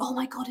and you think, oh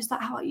my God, is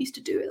that how I used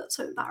to do it? That's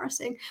so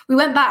embarrassing. We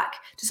went back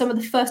to some of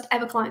the first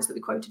ever clients that we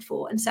quoted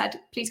for and said,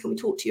 please, can we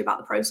talk to you about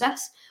the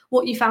process?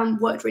 What you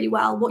found worked really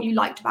well, what you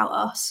liked about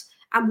us,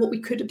 and what we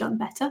could have done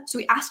better. So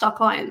we asked our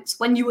clients,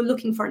 when you were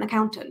looking for an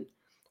accountant,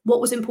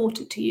 what was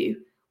important to you?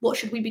 What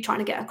should we be trying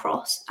to get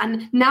across?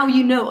 And now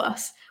you know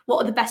us.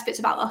 What are the best bits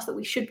about us that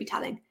we should be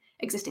telling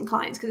existing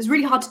clients? Because it's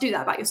really hard to do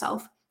that about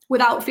yourself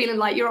without feeling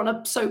like you're on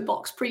a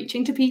soapbox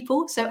preaching to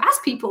people. So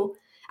ask people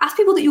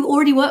that you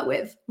already work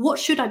with, what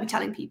should I be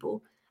telling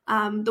people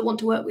that want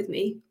to work with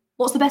me?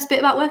 What's the best bit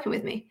about working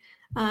with me?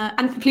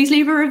 And please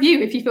leave a review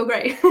if you feel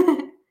great.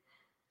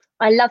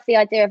 I love the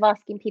idea of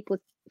asking people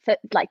for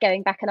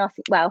going back and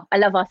asking, well, I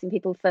love asking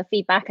people for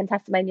feedback and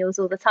testimonials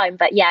all the time.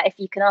 But yeah, if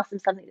you can ask them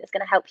something that's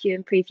going to help you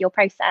improve your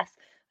process.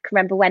 I can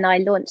remember when I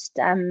launched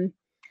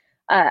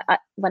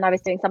when I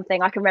was doing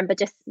something, I can remember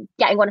just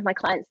getting one of my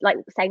clients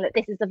saying, look,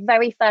 this is the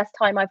very first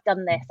time I've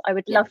done this. I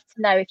would love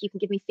to know if you can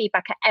give me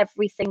feedback at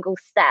every single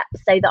step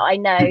so that I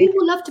know. And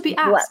people love to be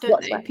asked,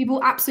 don't they?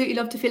 People absolutely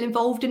love to feel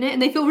involved in it,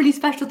 and they feel really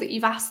special that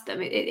you've asked them.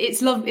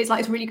 It's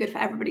really good for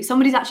everybody.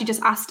 Somebody's actually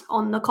just asked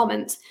on the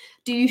comments,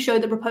 do you show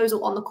the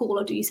proposal on the call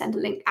or do you send a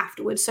link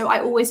afterwards? So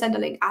I always send a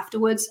link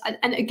afterwards.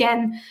 And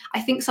again,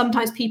 I think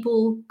sometimes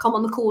people come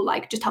on the call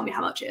just tell me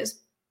how much it is.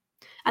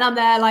 And I'm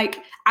there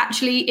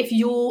actually, if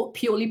you're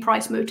purely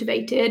price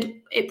motivated,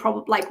 it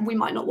probably we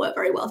might not work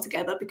very well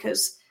together,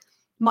 because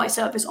my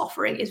service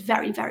offering is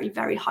very, very,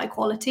 very high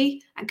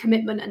quality and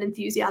commitment and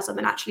enthusiasm.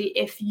 And actually,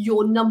 if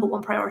your number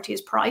one priority is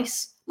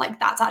price,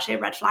 that's actually a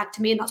red flag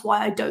to me. And that's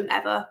why I don't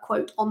ever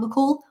quote on the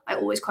call. I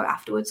always quote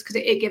afterwards, because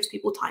it gives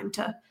people time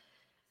to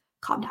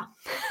calm down.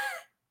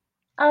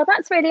 Oh,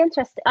 that's really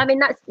interesting. I mean,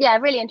 that's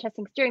really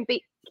interesting. Because during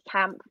boot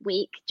camp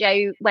week,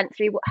 Jo went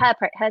through her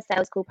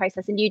sales call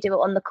process, and you do it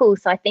on the call.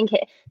 So I think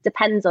it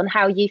depends on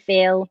how you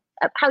feel.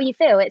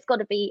 It's got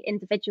to be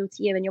individual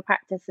to you and your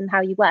practice and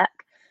how you work.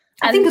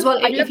 I think as well,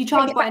 if you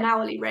charge by an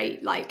hourly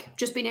rate,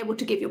 just being able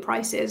to give your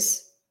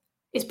prices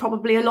is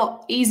probably a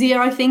lot easier,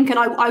 I think. And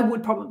I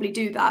would probably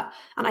do that.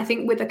 And I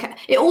think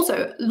it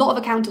also, a lot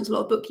of accountants, a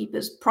lot of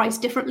bookkeepers price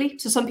differently.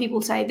 So some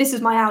people say, this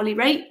is my hourly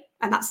rate,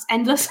 and that's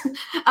endless.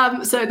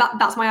 So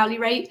that's my hourly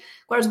rate.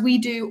 Whereas we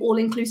do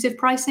all-inclusive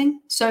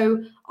pricing.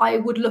 So I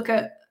would look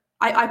at,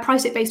 I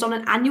price it based on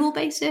an annual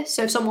basis.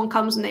 So if someone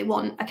comes and they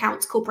want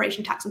accounts,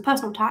 corporation tax and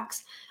personal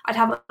tax, I'd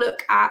have a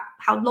look at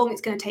how long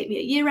it's going to take me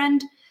at year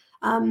end,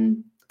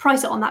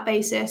 price it on that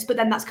basis, but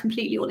then that's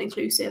completely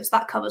all-inclusive. So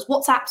that covers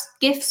WhatsApps,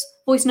 GIFs,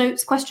 voice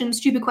notes, questions,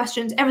 stupid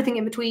questions, everything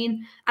in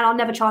between. And I'll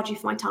never charge you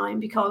for my time,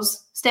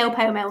 because stale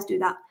pale mails do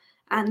that.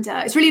 And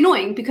it's really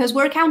annoying, because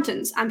we're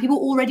accountants and people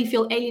already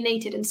feel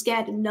alienated and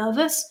scared and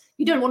nervous.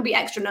 You don't want to be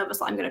extra nervous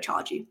that I'm going to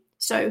charge you.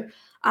 So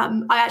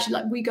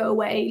we go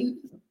away.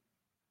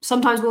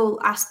 Sometimes we'll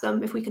ask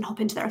them if we can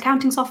hop into their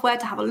accounting software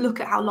to have a look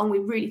at how long we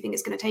really think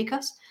it's going to take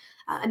us,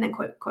 and then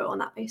quote on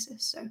that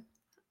basis. So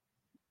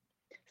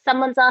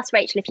someone's asked,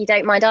 Rachel, if you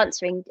don't mind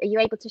answering, are you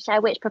able to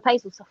share which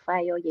proposal software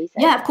you're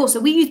using? Yeah, of course. So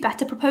we use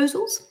Better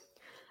Proposals.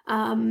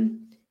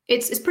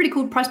 It's pretty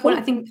cool price point.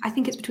 I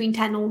think it's between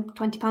 £10 or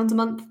 £20 a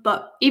month,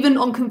 but even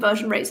on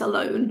conversion rates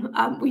alone,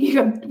 we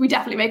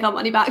definitely make our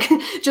money back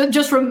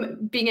just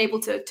from being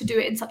able to do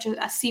it in such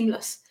a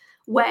seamless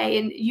way.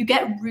 And you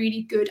get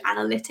really good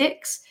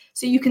analytics,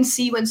 so you can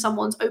see when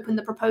someone's opened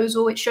the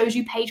proposal. It shows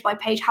you page by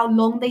page how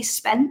long they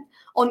spent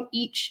on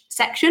each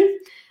section,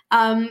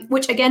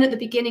 which again at the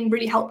beginning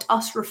really helped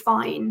us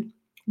refine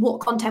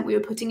what content we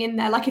were putting in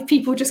there. If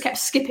people just kept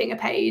skipping a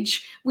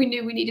page, we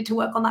knew we needed to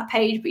work on that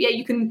page. But yeah,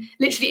 you can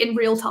literally in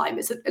real time,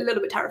 it's a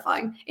little bit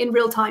terrifying. In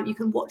real time, you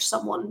can watch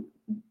someone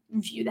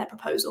view their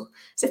proposal.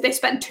 So if they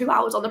spend 2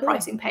 hours on the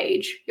pricing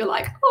page, you're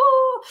like,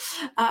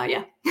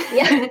 yeah.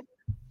 Yeah.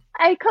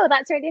 Oh, cool.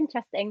 That's really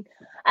interesting.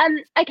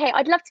 Okay,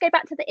 I'd love to go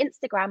back to the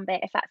Instagram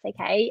bit, if that's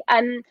okay.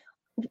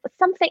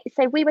 something.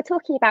 So we were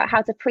talking about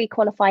how to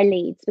pre-qualify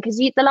leads, because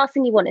the last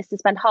thing you want is to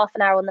spend half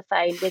an hour on the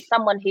phone with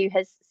someone who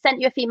has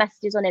sent you a few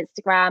messages on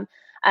Instagram.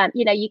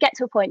 You get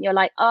to a point, you're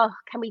like, oh,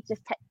 can we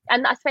just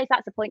and I suppose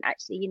that's the point,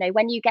 actually.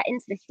 When you get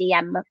into this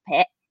DM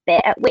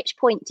bit, at which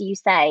point do you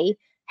say,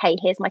 hey,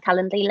 here's my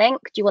Calendly link,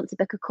 do you want to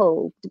book a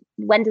call?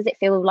 When does it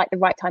feel like the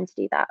right time to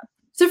do that?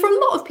 So for a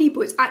lot of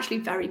people, it's actually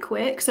very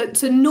quick. So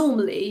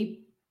normally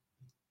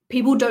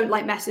people don't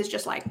message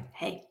just like,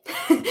 hey.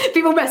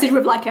 People message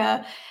with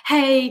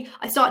hey,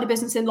 I started a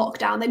business in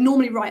lockdown. They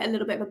normally write a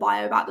little bit of a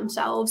bio about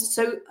themselves.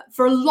 So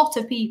for a lot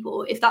of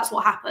people, if that's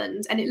what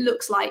happens, and it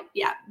looks like,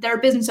 yeah, they're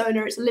a business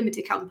owner, it's a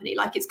limited company,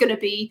 it's going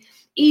to be,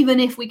 even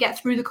if we get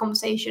through the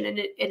conversation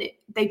and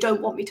they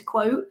don't want me to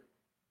quote,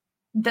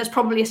 there's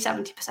probably a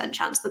 70%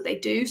 chance that they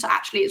do. So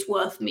actually it's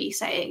worth me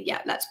saying,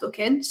 yeah, let's book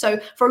in. So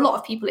for a lot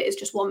of people, it is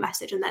just one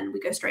message and then we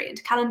go straight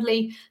into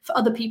Calendly. For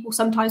other people,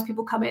 sometimes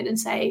people come in and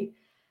say,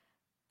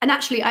 and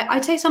actually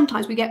I'd say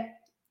sometimes we get,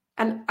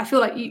 and I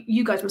feel like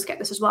you guys must get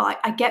this as well.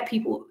 I get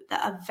people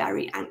that are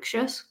very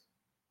anxious.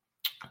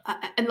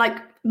 And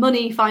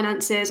money,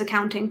 finances,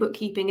 accounting,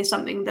 bookkeeping is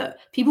something that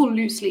people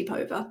lose sleep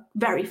over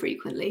very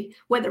frequently,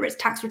 whether it's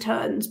tax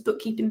returns,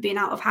 bookkeeping being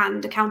out of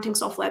hand, accounting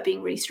software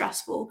being really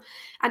stressful.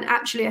 And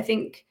actually, I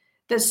think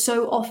there's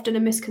so often a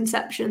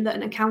misconception that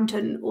an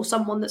accountant or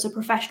someone that's a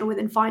professional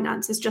within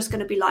finance is just going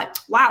to be like,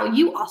 wow,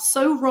 you are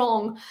so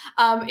wrong.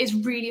 It's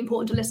really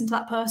important to listen to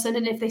that person.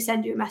 And if they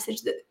send you a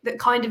message that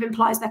kind of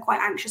implies they're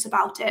quite anxious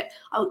about it,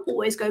 I would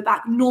always go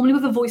back, normally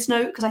with a voice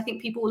note, because I think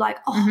people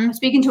I'm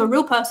speaking to a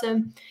real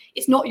person.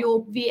 It's not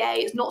your VA.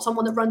 It's not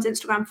someone that runs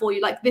Instagram for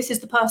you. This is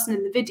the person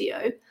in the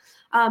video.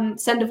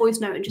 Send a voice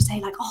note and just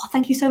say oh,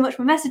 thank you so much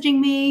for messaging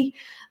me.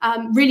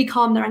 Really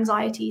calm their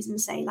anxieties and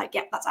say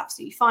yeah, that's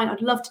absolutely fine.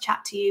 I'd love to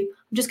chat to you.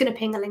 I'm just going to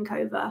ping a link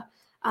over.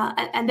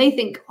 And they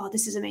think, oh,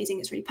 this is amazing.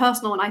 It's really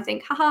personal. And I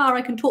think, haha,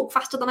 I can talk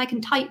faster than I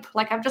can type.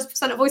 I've just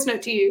sent a voice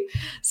note to you.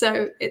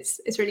 So it's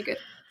really good.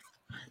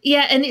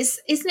 Yeah. And isn't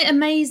it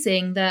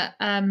amazing that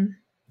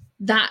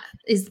that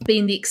has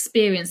been the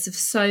experience of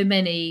so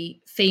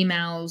many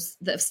females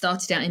that have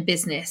started out in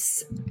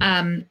business?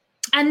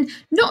 And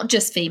not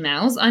just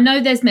females. I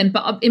know there's men,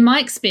 but in my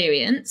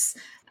experience,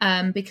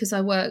 because I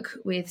work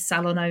with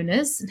salon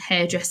owners and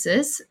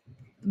hairdressers,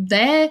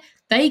 they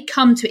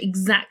come to it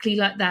exactly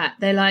like that.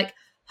 They're like,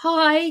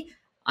 hi,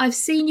 I've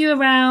seen you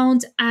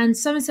around and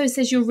so-and-so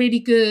says you're really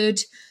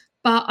good,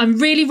 but I'm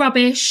really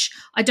rubbish.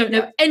 I don't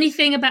know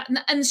anything about,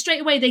 and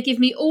straight away they give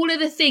me all of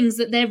the things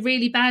that they're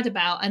really bad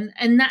about.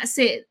 And that's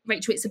it,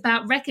 Rachel. It's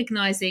about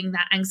recognizing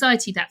that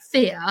anxiety, that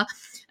fear,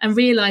 and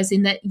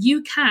realizing that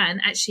you can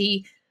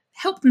actually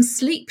help them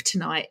sleep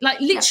tonight.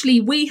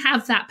 Literally, we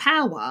have that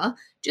power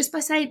just by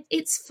saying,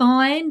 it's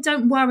fine,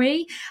 don't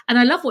worry. And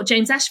I love what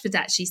James Ashford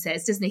actually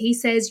says, doesn't he? He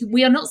says,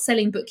 we are not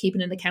selling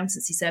bookkeeping and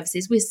accountancy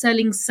services, we're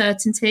selling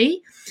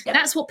certainty. Yep.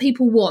 That's what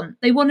people want.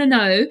 They want to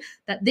know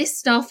that this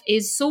stuff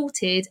is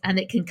sorted and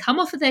it can come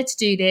off of their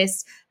to-do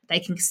list. They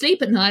can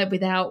sleep at night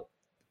without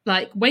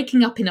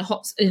waking up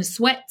in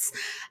sweats,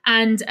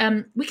 and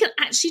we can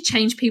actually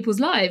change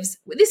people's lives.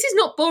 This is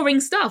not boring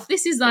stuff.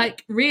 This is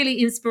really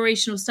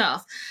inspirational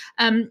stuff.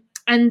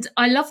 And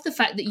I love the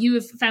fact that you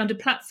have found a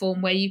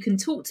platform where you can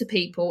talk to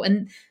people,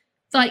 and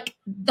like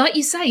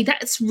you say,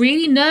 that's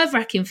really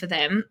nerve-wracking for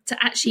them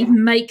to actually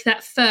make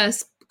that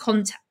first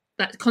contact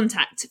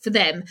for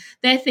them.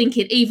 They're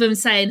thinking, even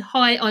saying,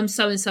 hi, I'm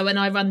so-and-so and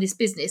I run this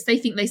business, they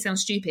think they sound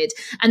stupid,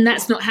 and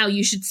that's not how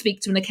you should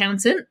speak to an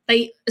accountant.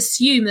 They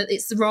assume that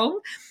it's wrong.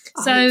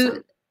 100%.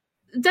 So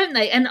don't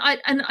they? And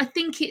I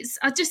think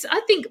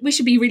I think we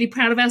should be really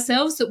proud of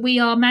ourselves that we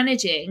are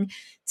managing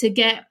to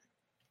get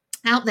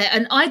out there.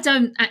 And I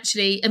don't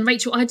actually, and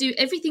Rachel, I do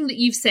everything that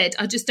you've said.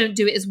 I just don't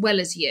do it as well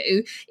as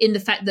you, in the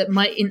fact that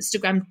my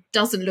Instagram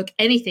doesn't look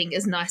anything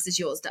as nice as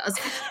yours does.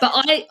 But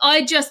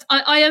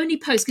I only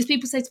post because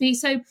people say to me,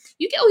 so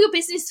you get all your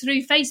business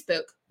through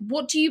Facebook,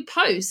 what do you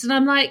post? And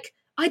I'm like,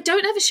 I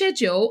don't have a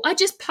schedule. I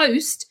just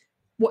post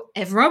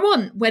whatever I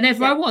want,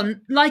 whenever I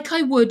want, like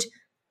I would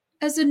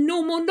as a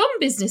normal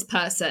non-business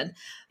person.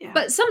 Yeah.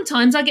 But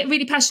sometimes I get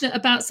really passionate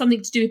about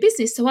something to do with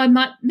business, so I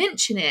might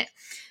mention it.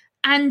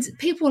 And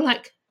people are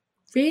like,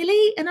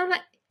 really? And I'm like,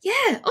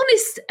 yeah,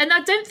 honest. And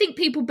I don't think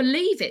people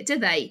believe it, do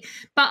they?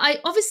 But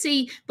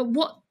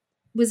what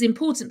was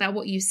important about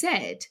what you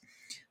said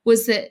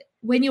was that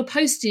when you're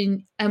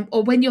posting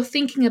or when you're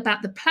thinking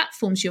about the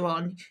platforms you're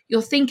on,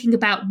 you're thinking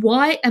about,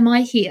 why am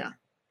I here?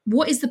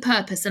 What is the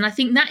purpose? And I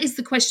think that is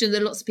the question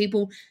that lots of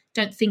people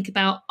don't think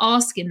about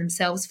asking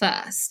themselves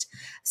first.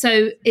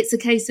 So it's a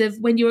case of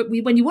when you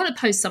want to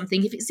post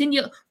something, if it's in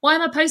your, why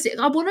am I posting it?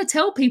 I want to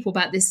tell people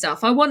about this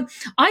stuff.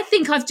 I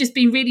think I've just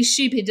been really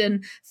stupid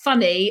and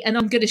funny and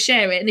I'm going to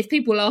share it. And if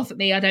people laugh at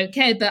me, I don't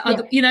care. But,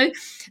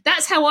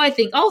 that's how I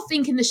think. I'll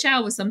think in the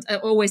shower. I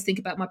always think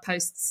about my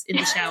posts in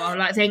the shower.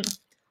 I think,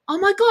 oh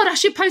my God, I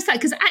should post that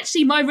because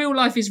actually my real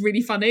life is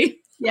really funny.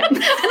 Yeah. And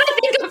I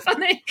think I'm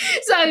funny.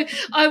 So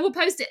I will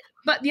post it.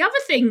 But the other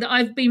thing that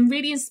I've been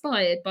really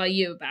inspired by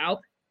you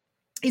about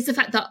is the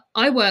fact that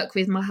I work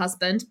with my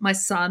husband, my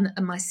son,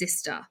 and my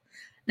sister.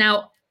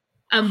 Now,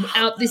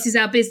 this is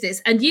our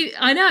business. And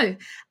I know.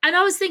 And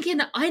I was thinking,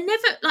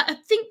 I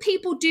think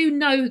people do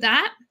know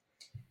that,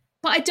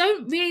 but I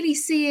don't really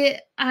see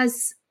it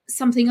as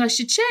something I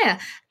should share.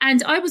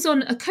 And I was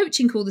on a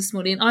coaching call this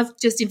morning. I've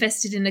just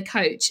invested in a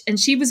coach, and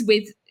it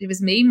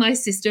was me, my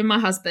sister, and my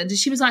husband. And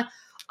she was like,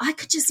 I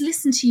could just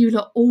listen to you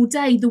lot all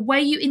day, the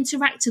way you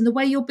interact and the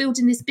way you're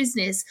building this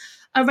business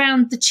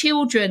around the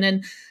children.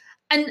 And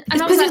it's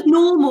because it's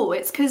normal.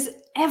 It's because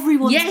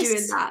everyone's Yes.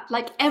 doing that.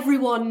 Like,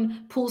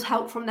 everyone pulls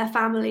help from their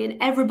family, and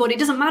everybody, it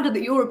doesn't matter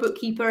that you're a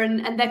bookkeeper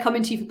and they're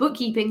coming to you for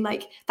bookkeeping.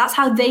 Like, that's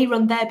how they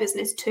run their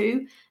business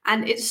too.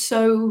 And it's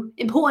so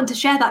important to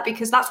share that,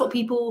 because that's what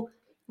people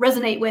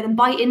resonate with and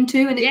buy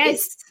into. And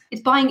Yes.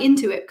 it's buying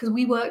into it, because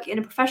we work in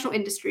a professional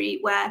industry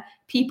where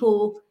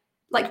people,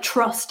 like,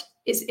 trust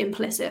is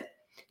implicit.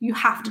 You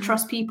have to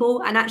trust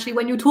people. And actually,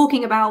 when you're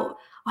talking about,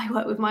 I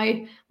work with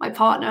my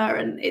partner,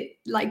 and it,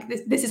 like,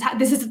 this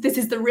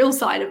is the real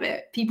side of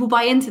it. People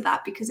buy into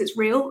that because it's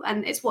real,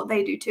 and it's what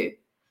they do too.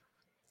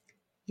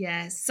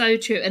 Yeah, so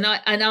true.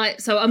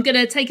 So I'm going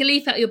to take a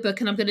leaf out of your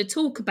book, and I'm going to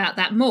talk about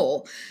that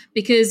more,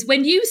 because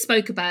when you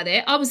spoke about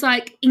it, I was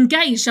like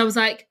engaged. I was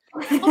like,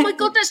 oh my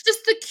God, that's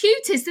just the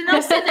cutest. And I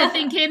was sitting there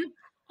thinking,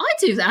 I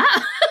do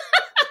that.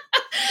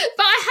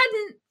 But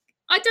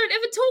I don't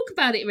ever talk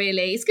about it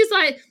really. It's because,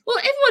 like, well,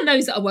 everyone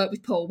knows that I work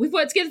with Paul. We've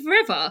worked together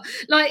forever.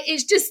 Like,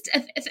 it's just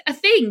a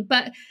thing.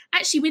 But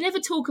actually, we never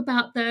talk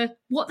about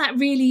what that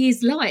really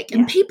is like.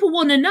 And people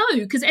want to know,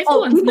 because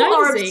everyone's people nosy.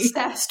 are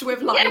obsessed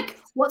with, like,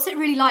 what's it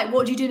really like?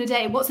 What do you do in a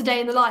day? What's a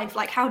day in the life?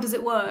 Like, how does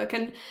it work?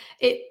 And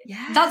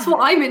that's what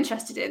I'm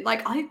interested in.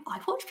 Like, I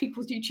watch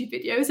people's YouTube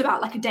videos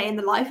about, like, a day in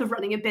the life of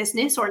running a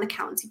business or an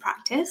accountancy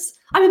practice.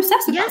 I'm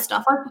obsessed with that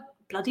stuff. I'm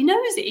bloody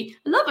nosy.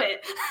 I love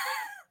it.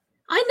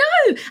 I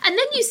know. And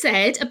then you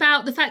said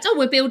about the fact,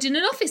 we're building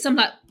an office. I'm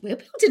like, we're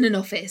building an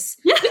office.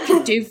 Yeah. We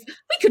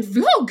could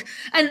vlog.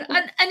 And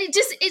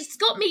it's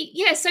got me.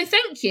 Yeah. So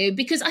thank you,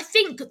 because I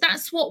think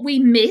that's what we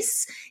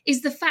miss,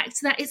 is the fact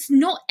that it's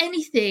not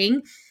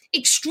anything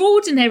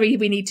extraordinary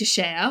we need to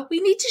share. We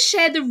need to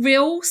share the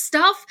real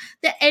stuff,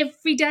 the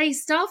everyday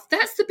stuff.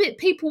 That's the bit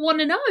people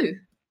want to know.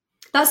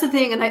 That's the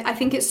thing. And I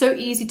think it's so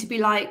easy to be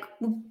like,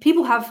 well,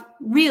 people have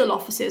real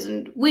offices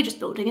and we're just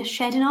building a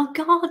shed in our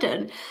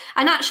garden.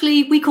 And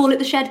actually, we call it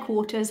the shed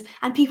quarters,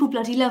 and people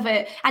bloody love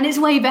it. And it's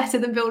way better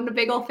than building a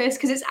big office,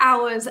 because it's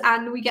ours,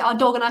 and we get our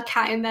dog and our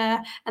cat in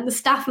there, and the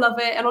staff love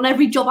it. And on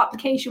every job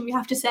application, we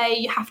have to say,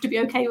 you have to be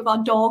okay with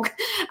our dog.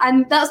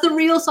 And that's the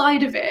real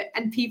side of it.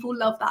 And people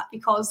love that,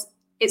 because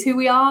it's who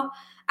we are.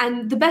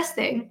 And the best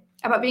thing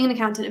about being an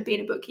accountant and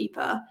being a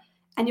bookkeeper,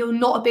 and you're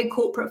not a big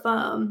corporate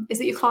firm, is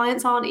that your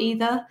clients aren't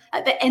either.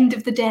 At the end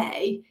of the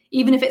day,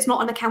 even if it's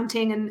not an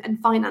accounting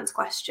and finance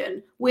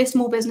question, we're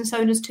small business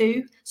owners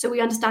too. So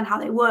we understand how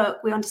they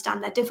work. We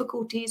understand their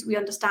difficulties. We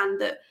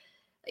understand that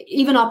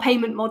even our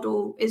payment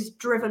model is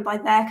driven by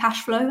their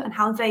cash flow and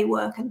how they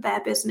work and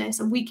their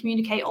business. And we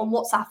communicate on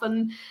WhatsApp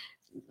and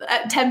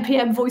at 10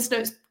 p.m. voice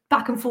notes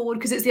back and forward,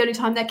 because it's the only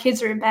time their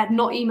kids are in bed,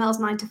 not emails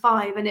 9 to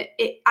 5. And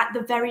it at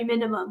the very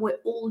minimum, we're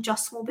all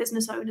just small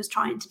business owners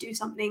trying to do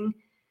something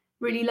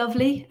really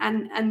lovely,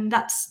 and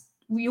that's,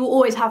 you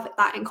always have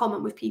that in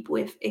common with people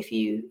if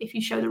you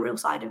show the real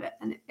side of it,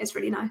 and it's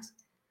really nice.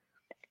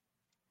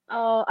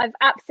 Oh, I've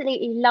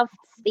absolutely loved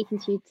speaking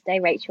to you today,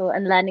 Rachel,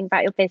 and learning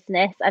about your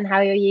business and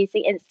how you're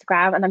using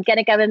Instagram. And I'm going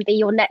to go and be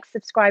your next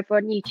subscriber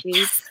on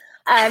YouTube.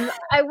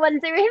 I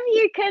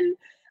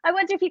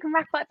wonder if you can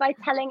wrap up by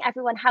telling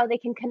everyone how they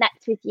can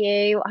connect with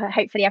you.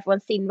 Hopefully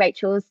everyone's seen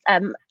Rachel's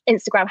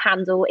Instagram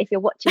handle if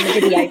you're watching the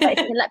video, but if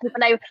you can let people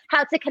know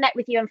how to connect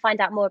with you and find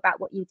out more about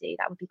what you do,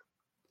 that would be cool.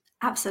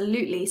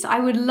 Absolutely. So I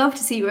would love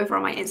to see you over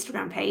on my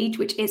Instagram page,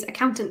 which is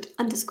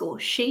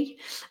accountant_she.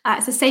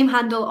 It's the same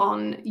handle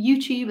on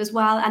YouTube as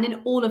well. And in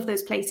all of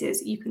those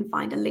places, you can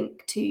find a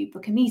link to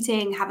book a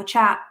meeting, have a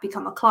chat,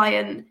 become a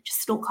client,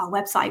 just stalk our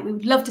website. We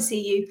would love to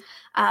see you.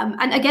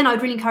 And again, I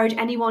would really encourage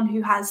anyone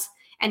who has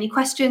any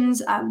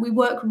questions. We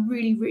work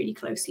really, really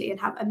closely and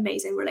have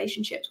amazing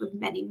relationships with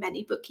many,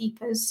 many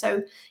bookkeepers.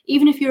 So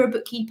even if you're a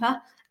bookkeeper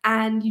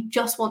and you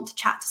just want to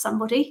chat to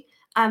somebody,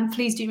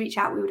 please do reach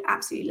out. We would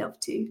absolutely love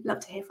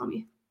to hear from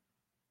you.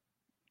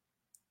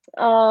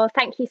 Oh,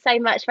 thank you so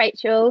much,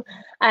 Rachel.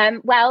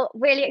 Well,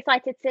 really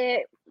excited to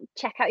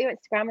check out your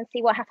Instagram and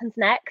see what happens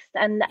next.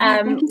 And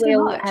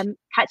we'll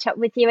catch up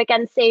with you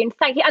again soon.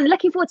 Thank you. I'm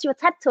looking forward to your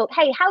TED Talk.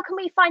 Hey, how can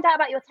we find out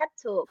about your TED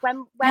Talk?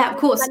 When of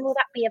course. When will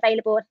that be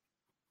available?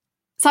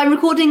 So I'm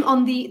recording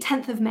on the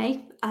 10th of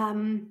May.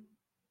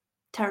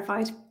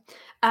 Terrified.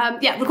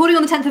 Recording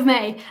on the 10th of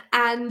May,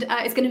 and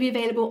it's going to be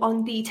available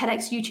on the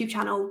TEDx YouTube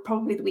channel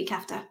probably the week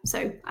after.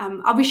 So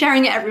I'll be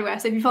sharing it everywhere.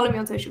 So if you follow me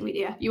on social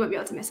media, you won't be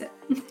able to miss it.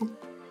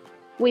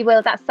 We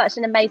will. That's such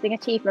an amazing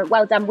achievement.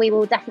 Well done. We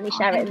will definitely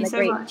share it in the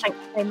group. Much. Thank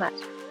you so much.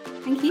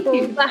 Thank you.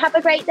 Cool. Well, have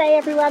a great day,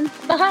 everyone.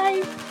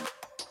 Bye.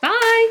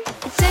 Bye.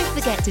 Don't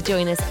forget to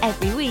join us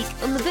every week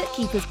on the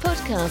Bookkeepers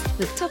podcast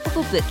for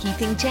topical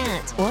bookkeeping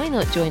chat. Why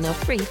not join our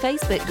free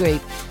Facebook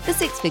group, the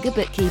Six Figure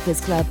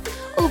Bookkeepers Club,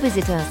 or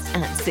visit us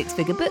at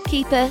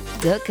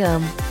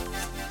sixfigurebookkeeper.com.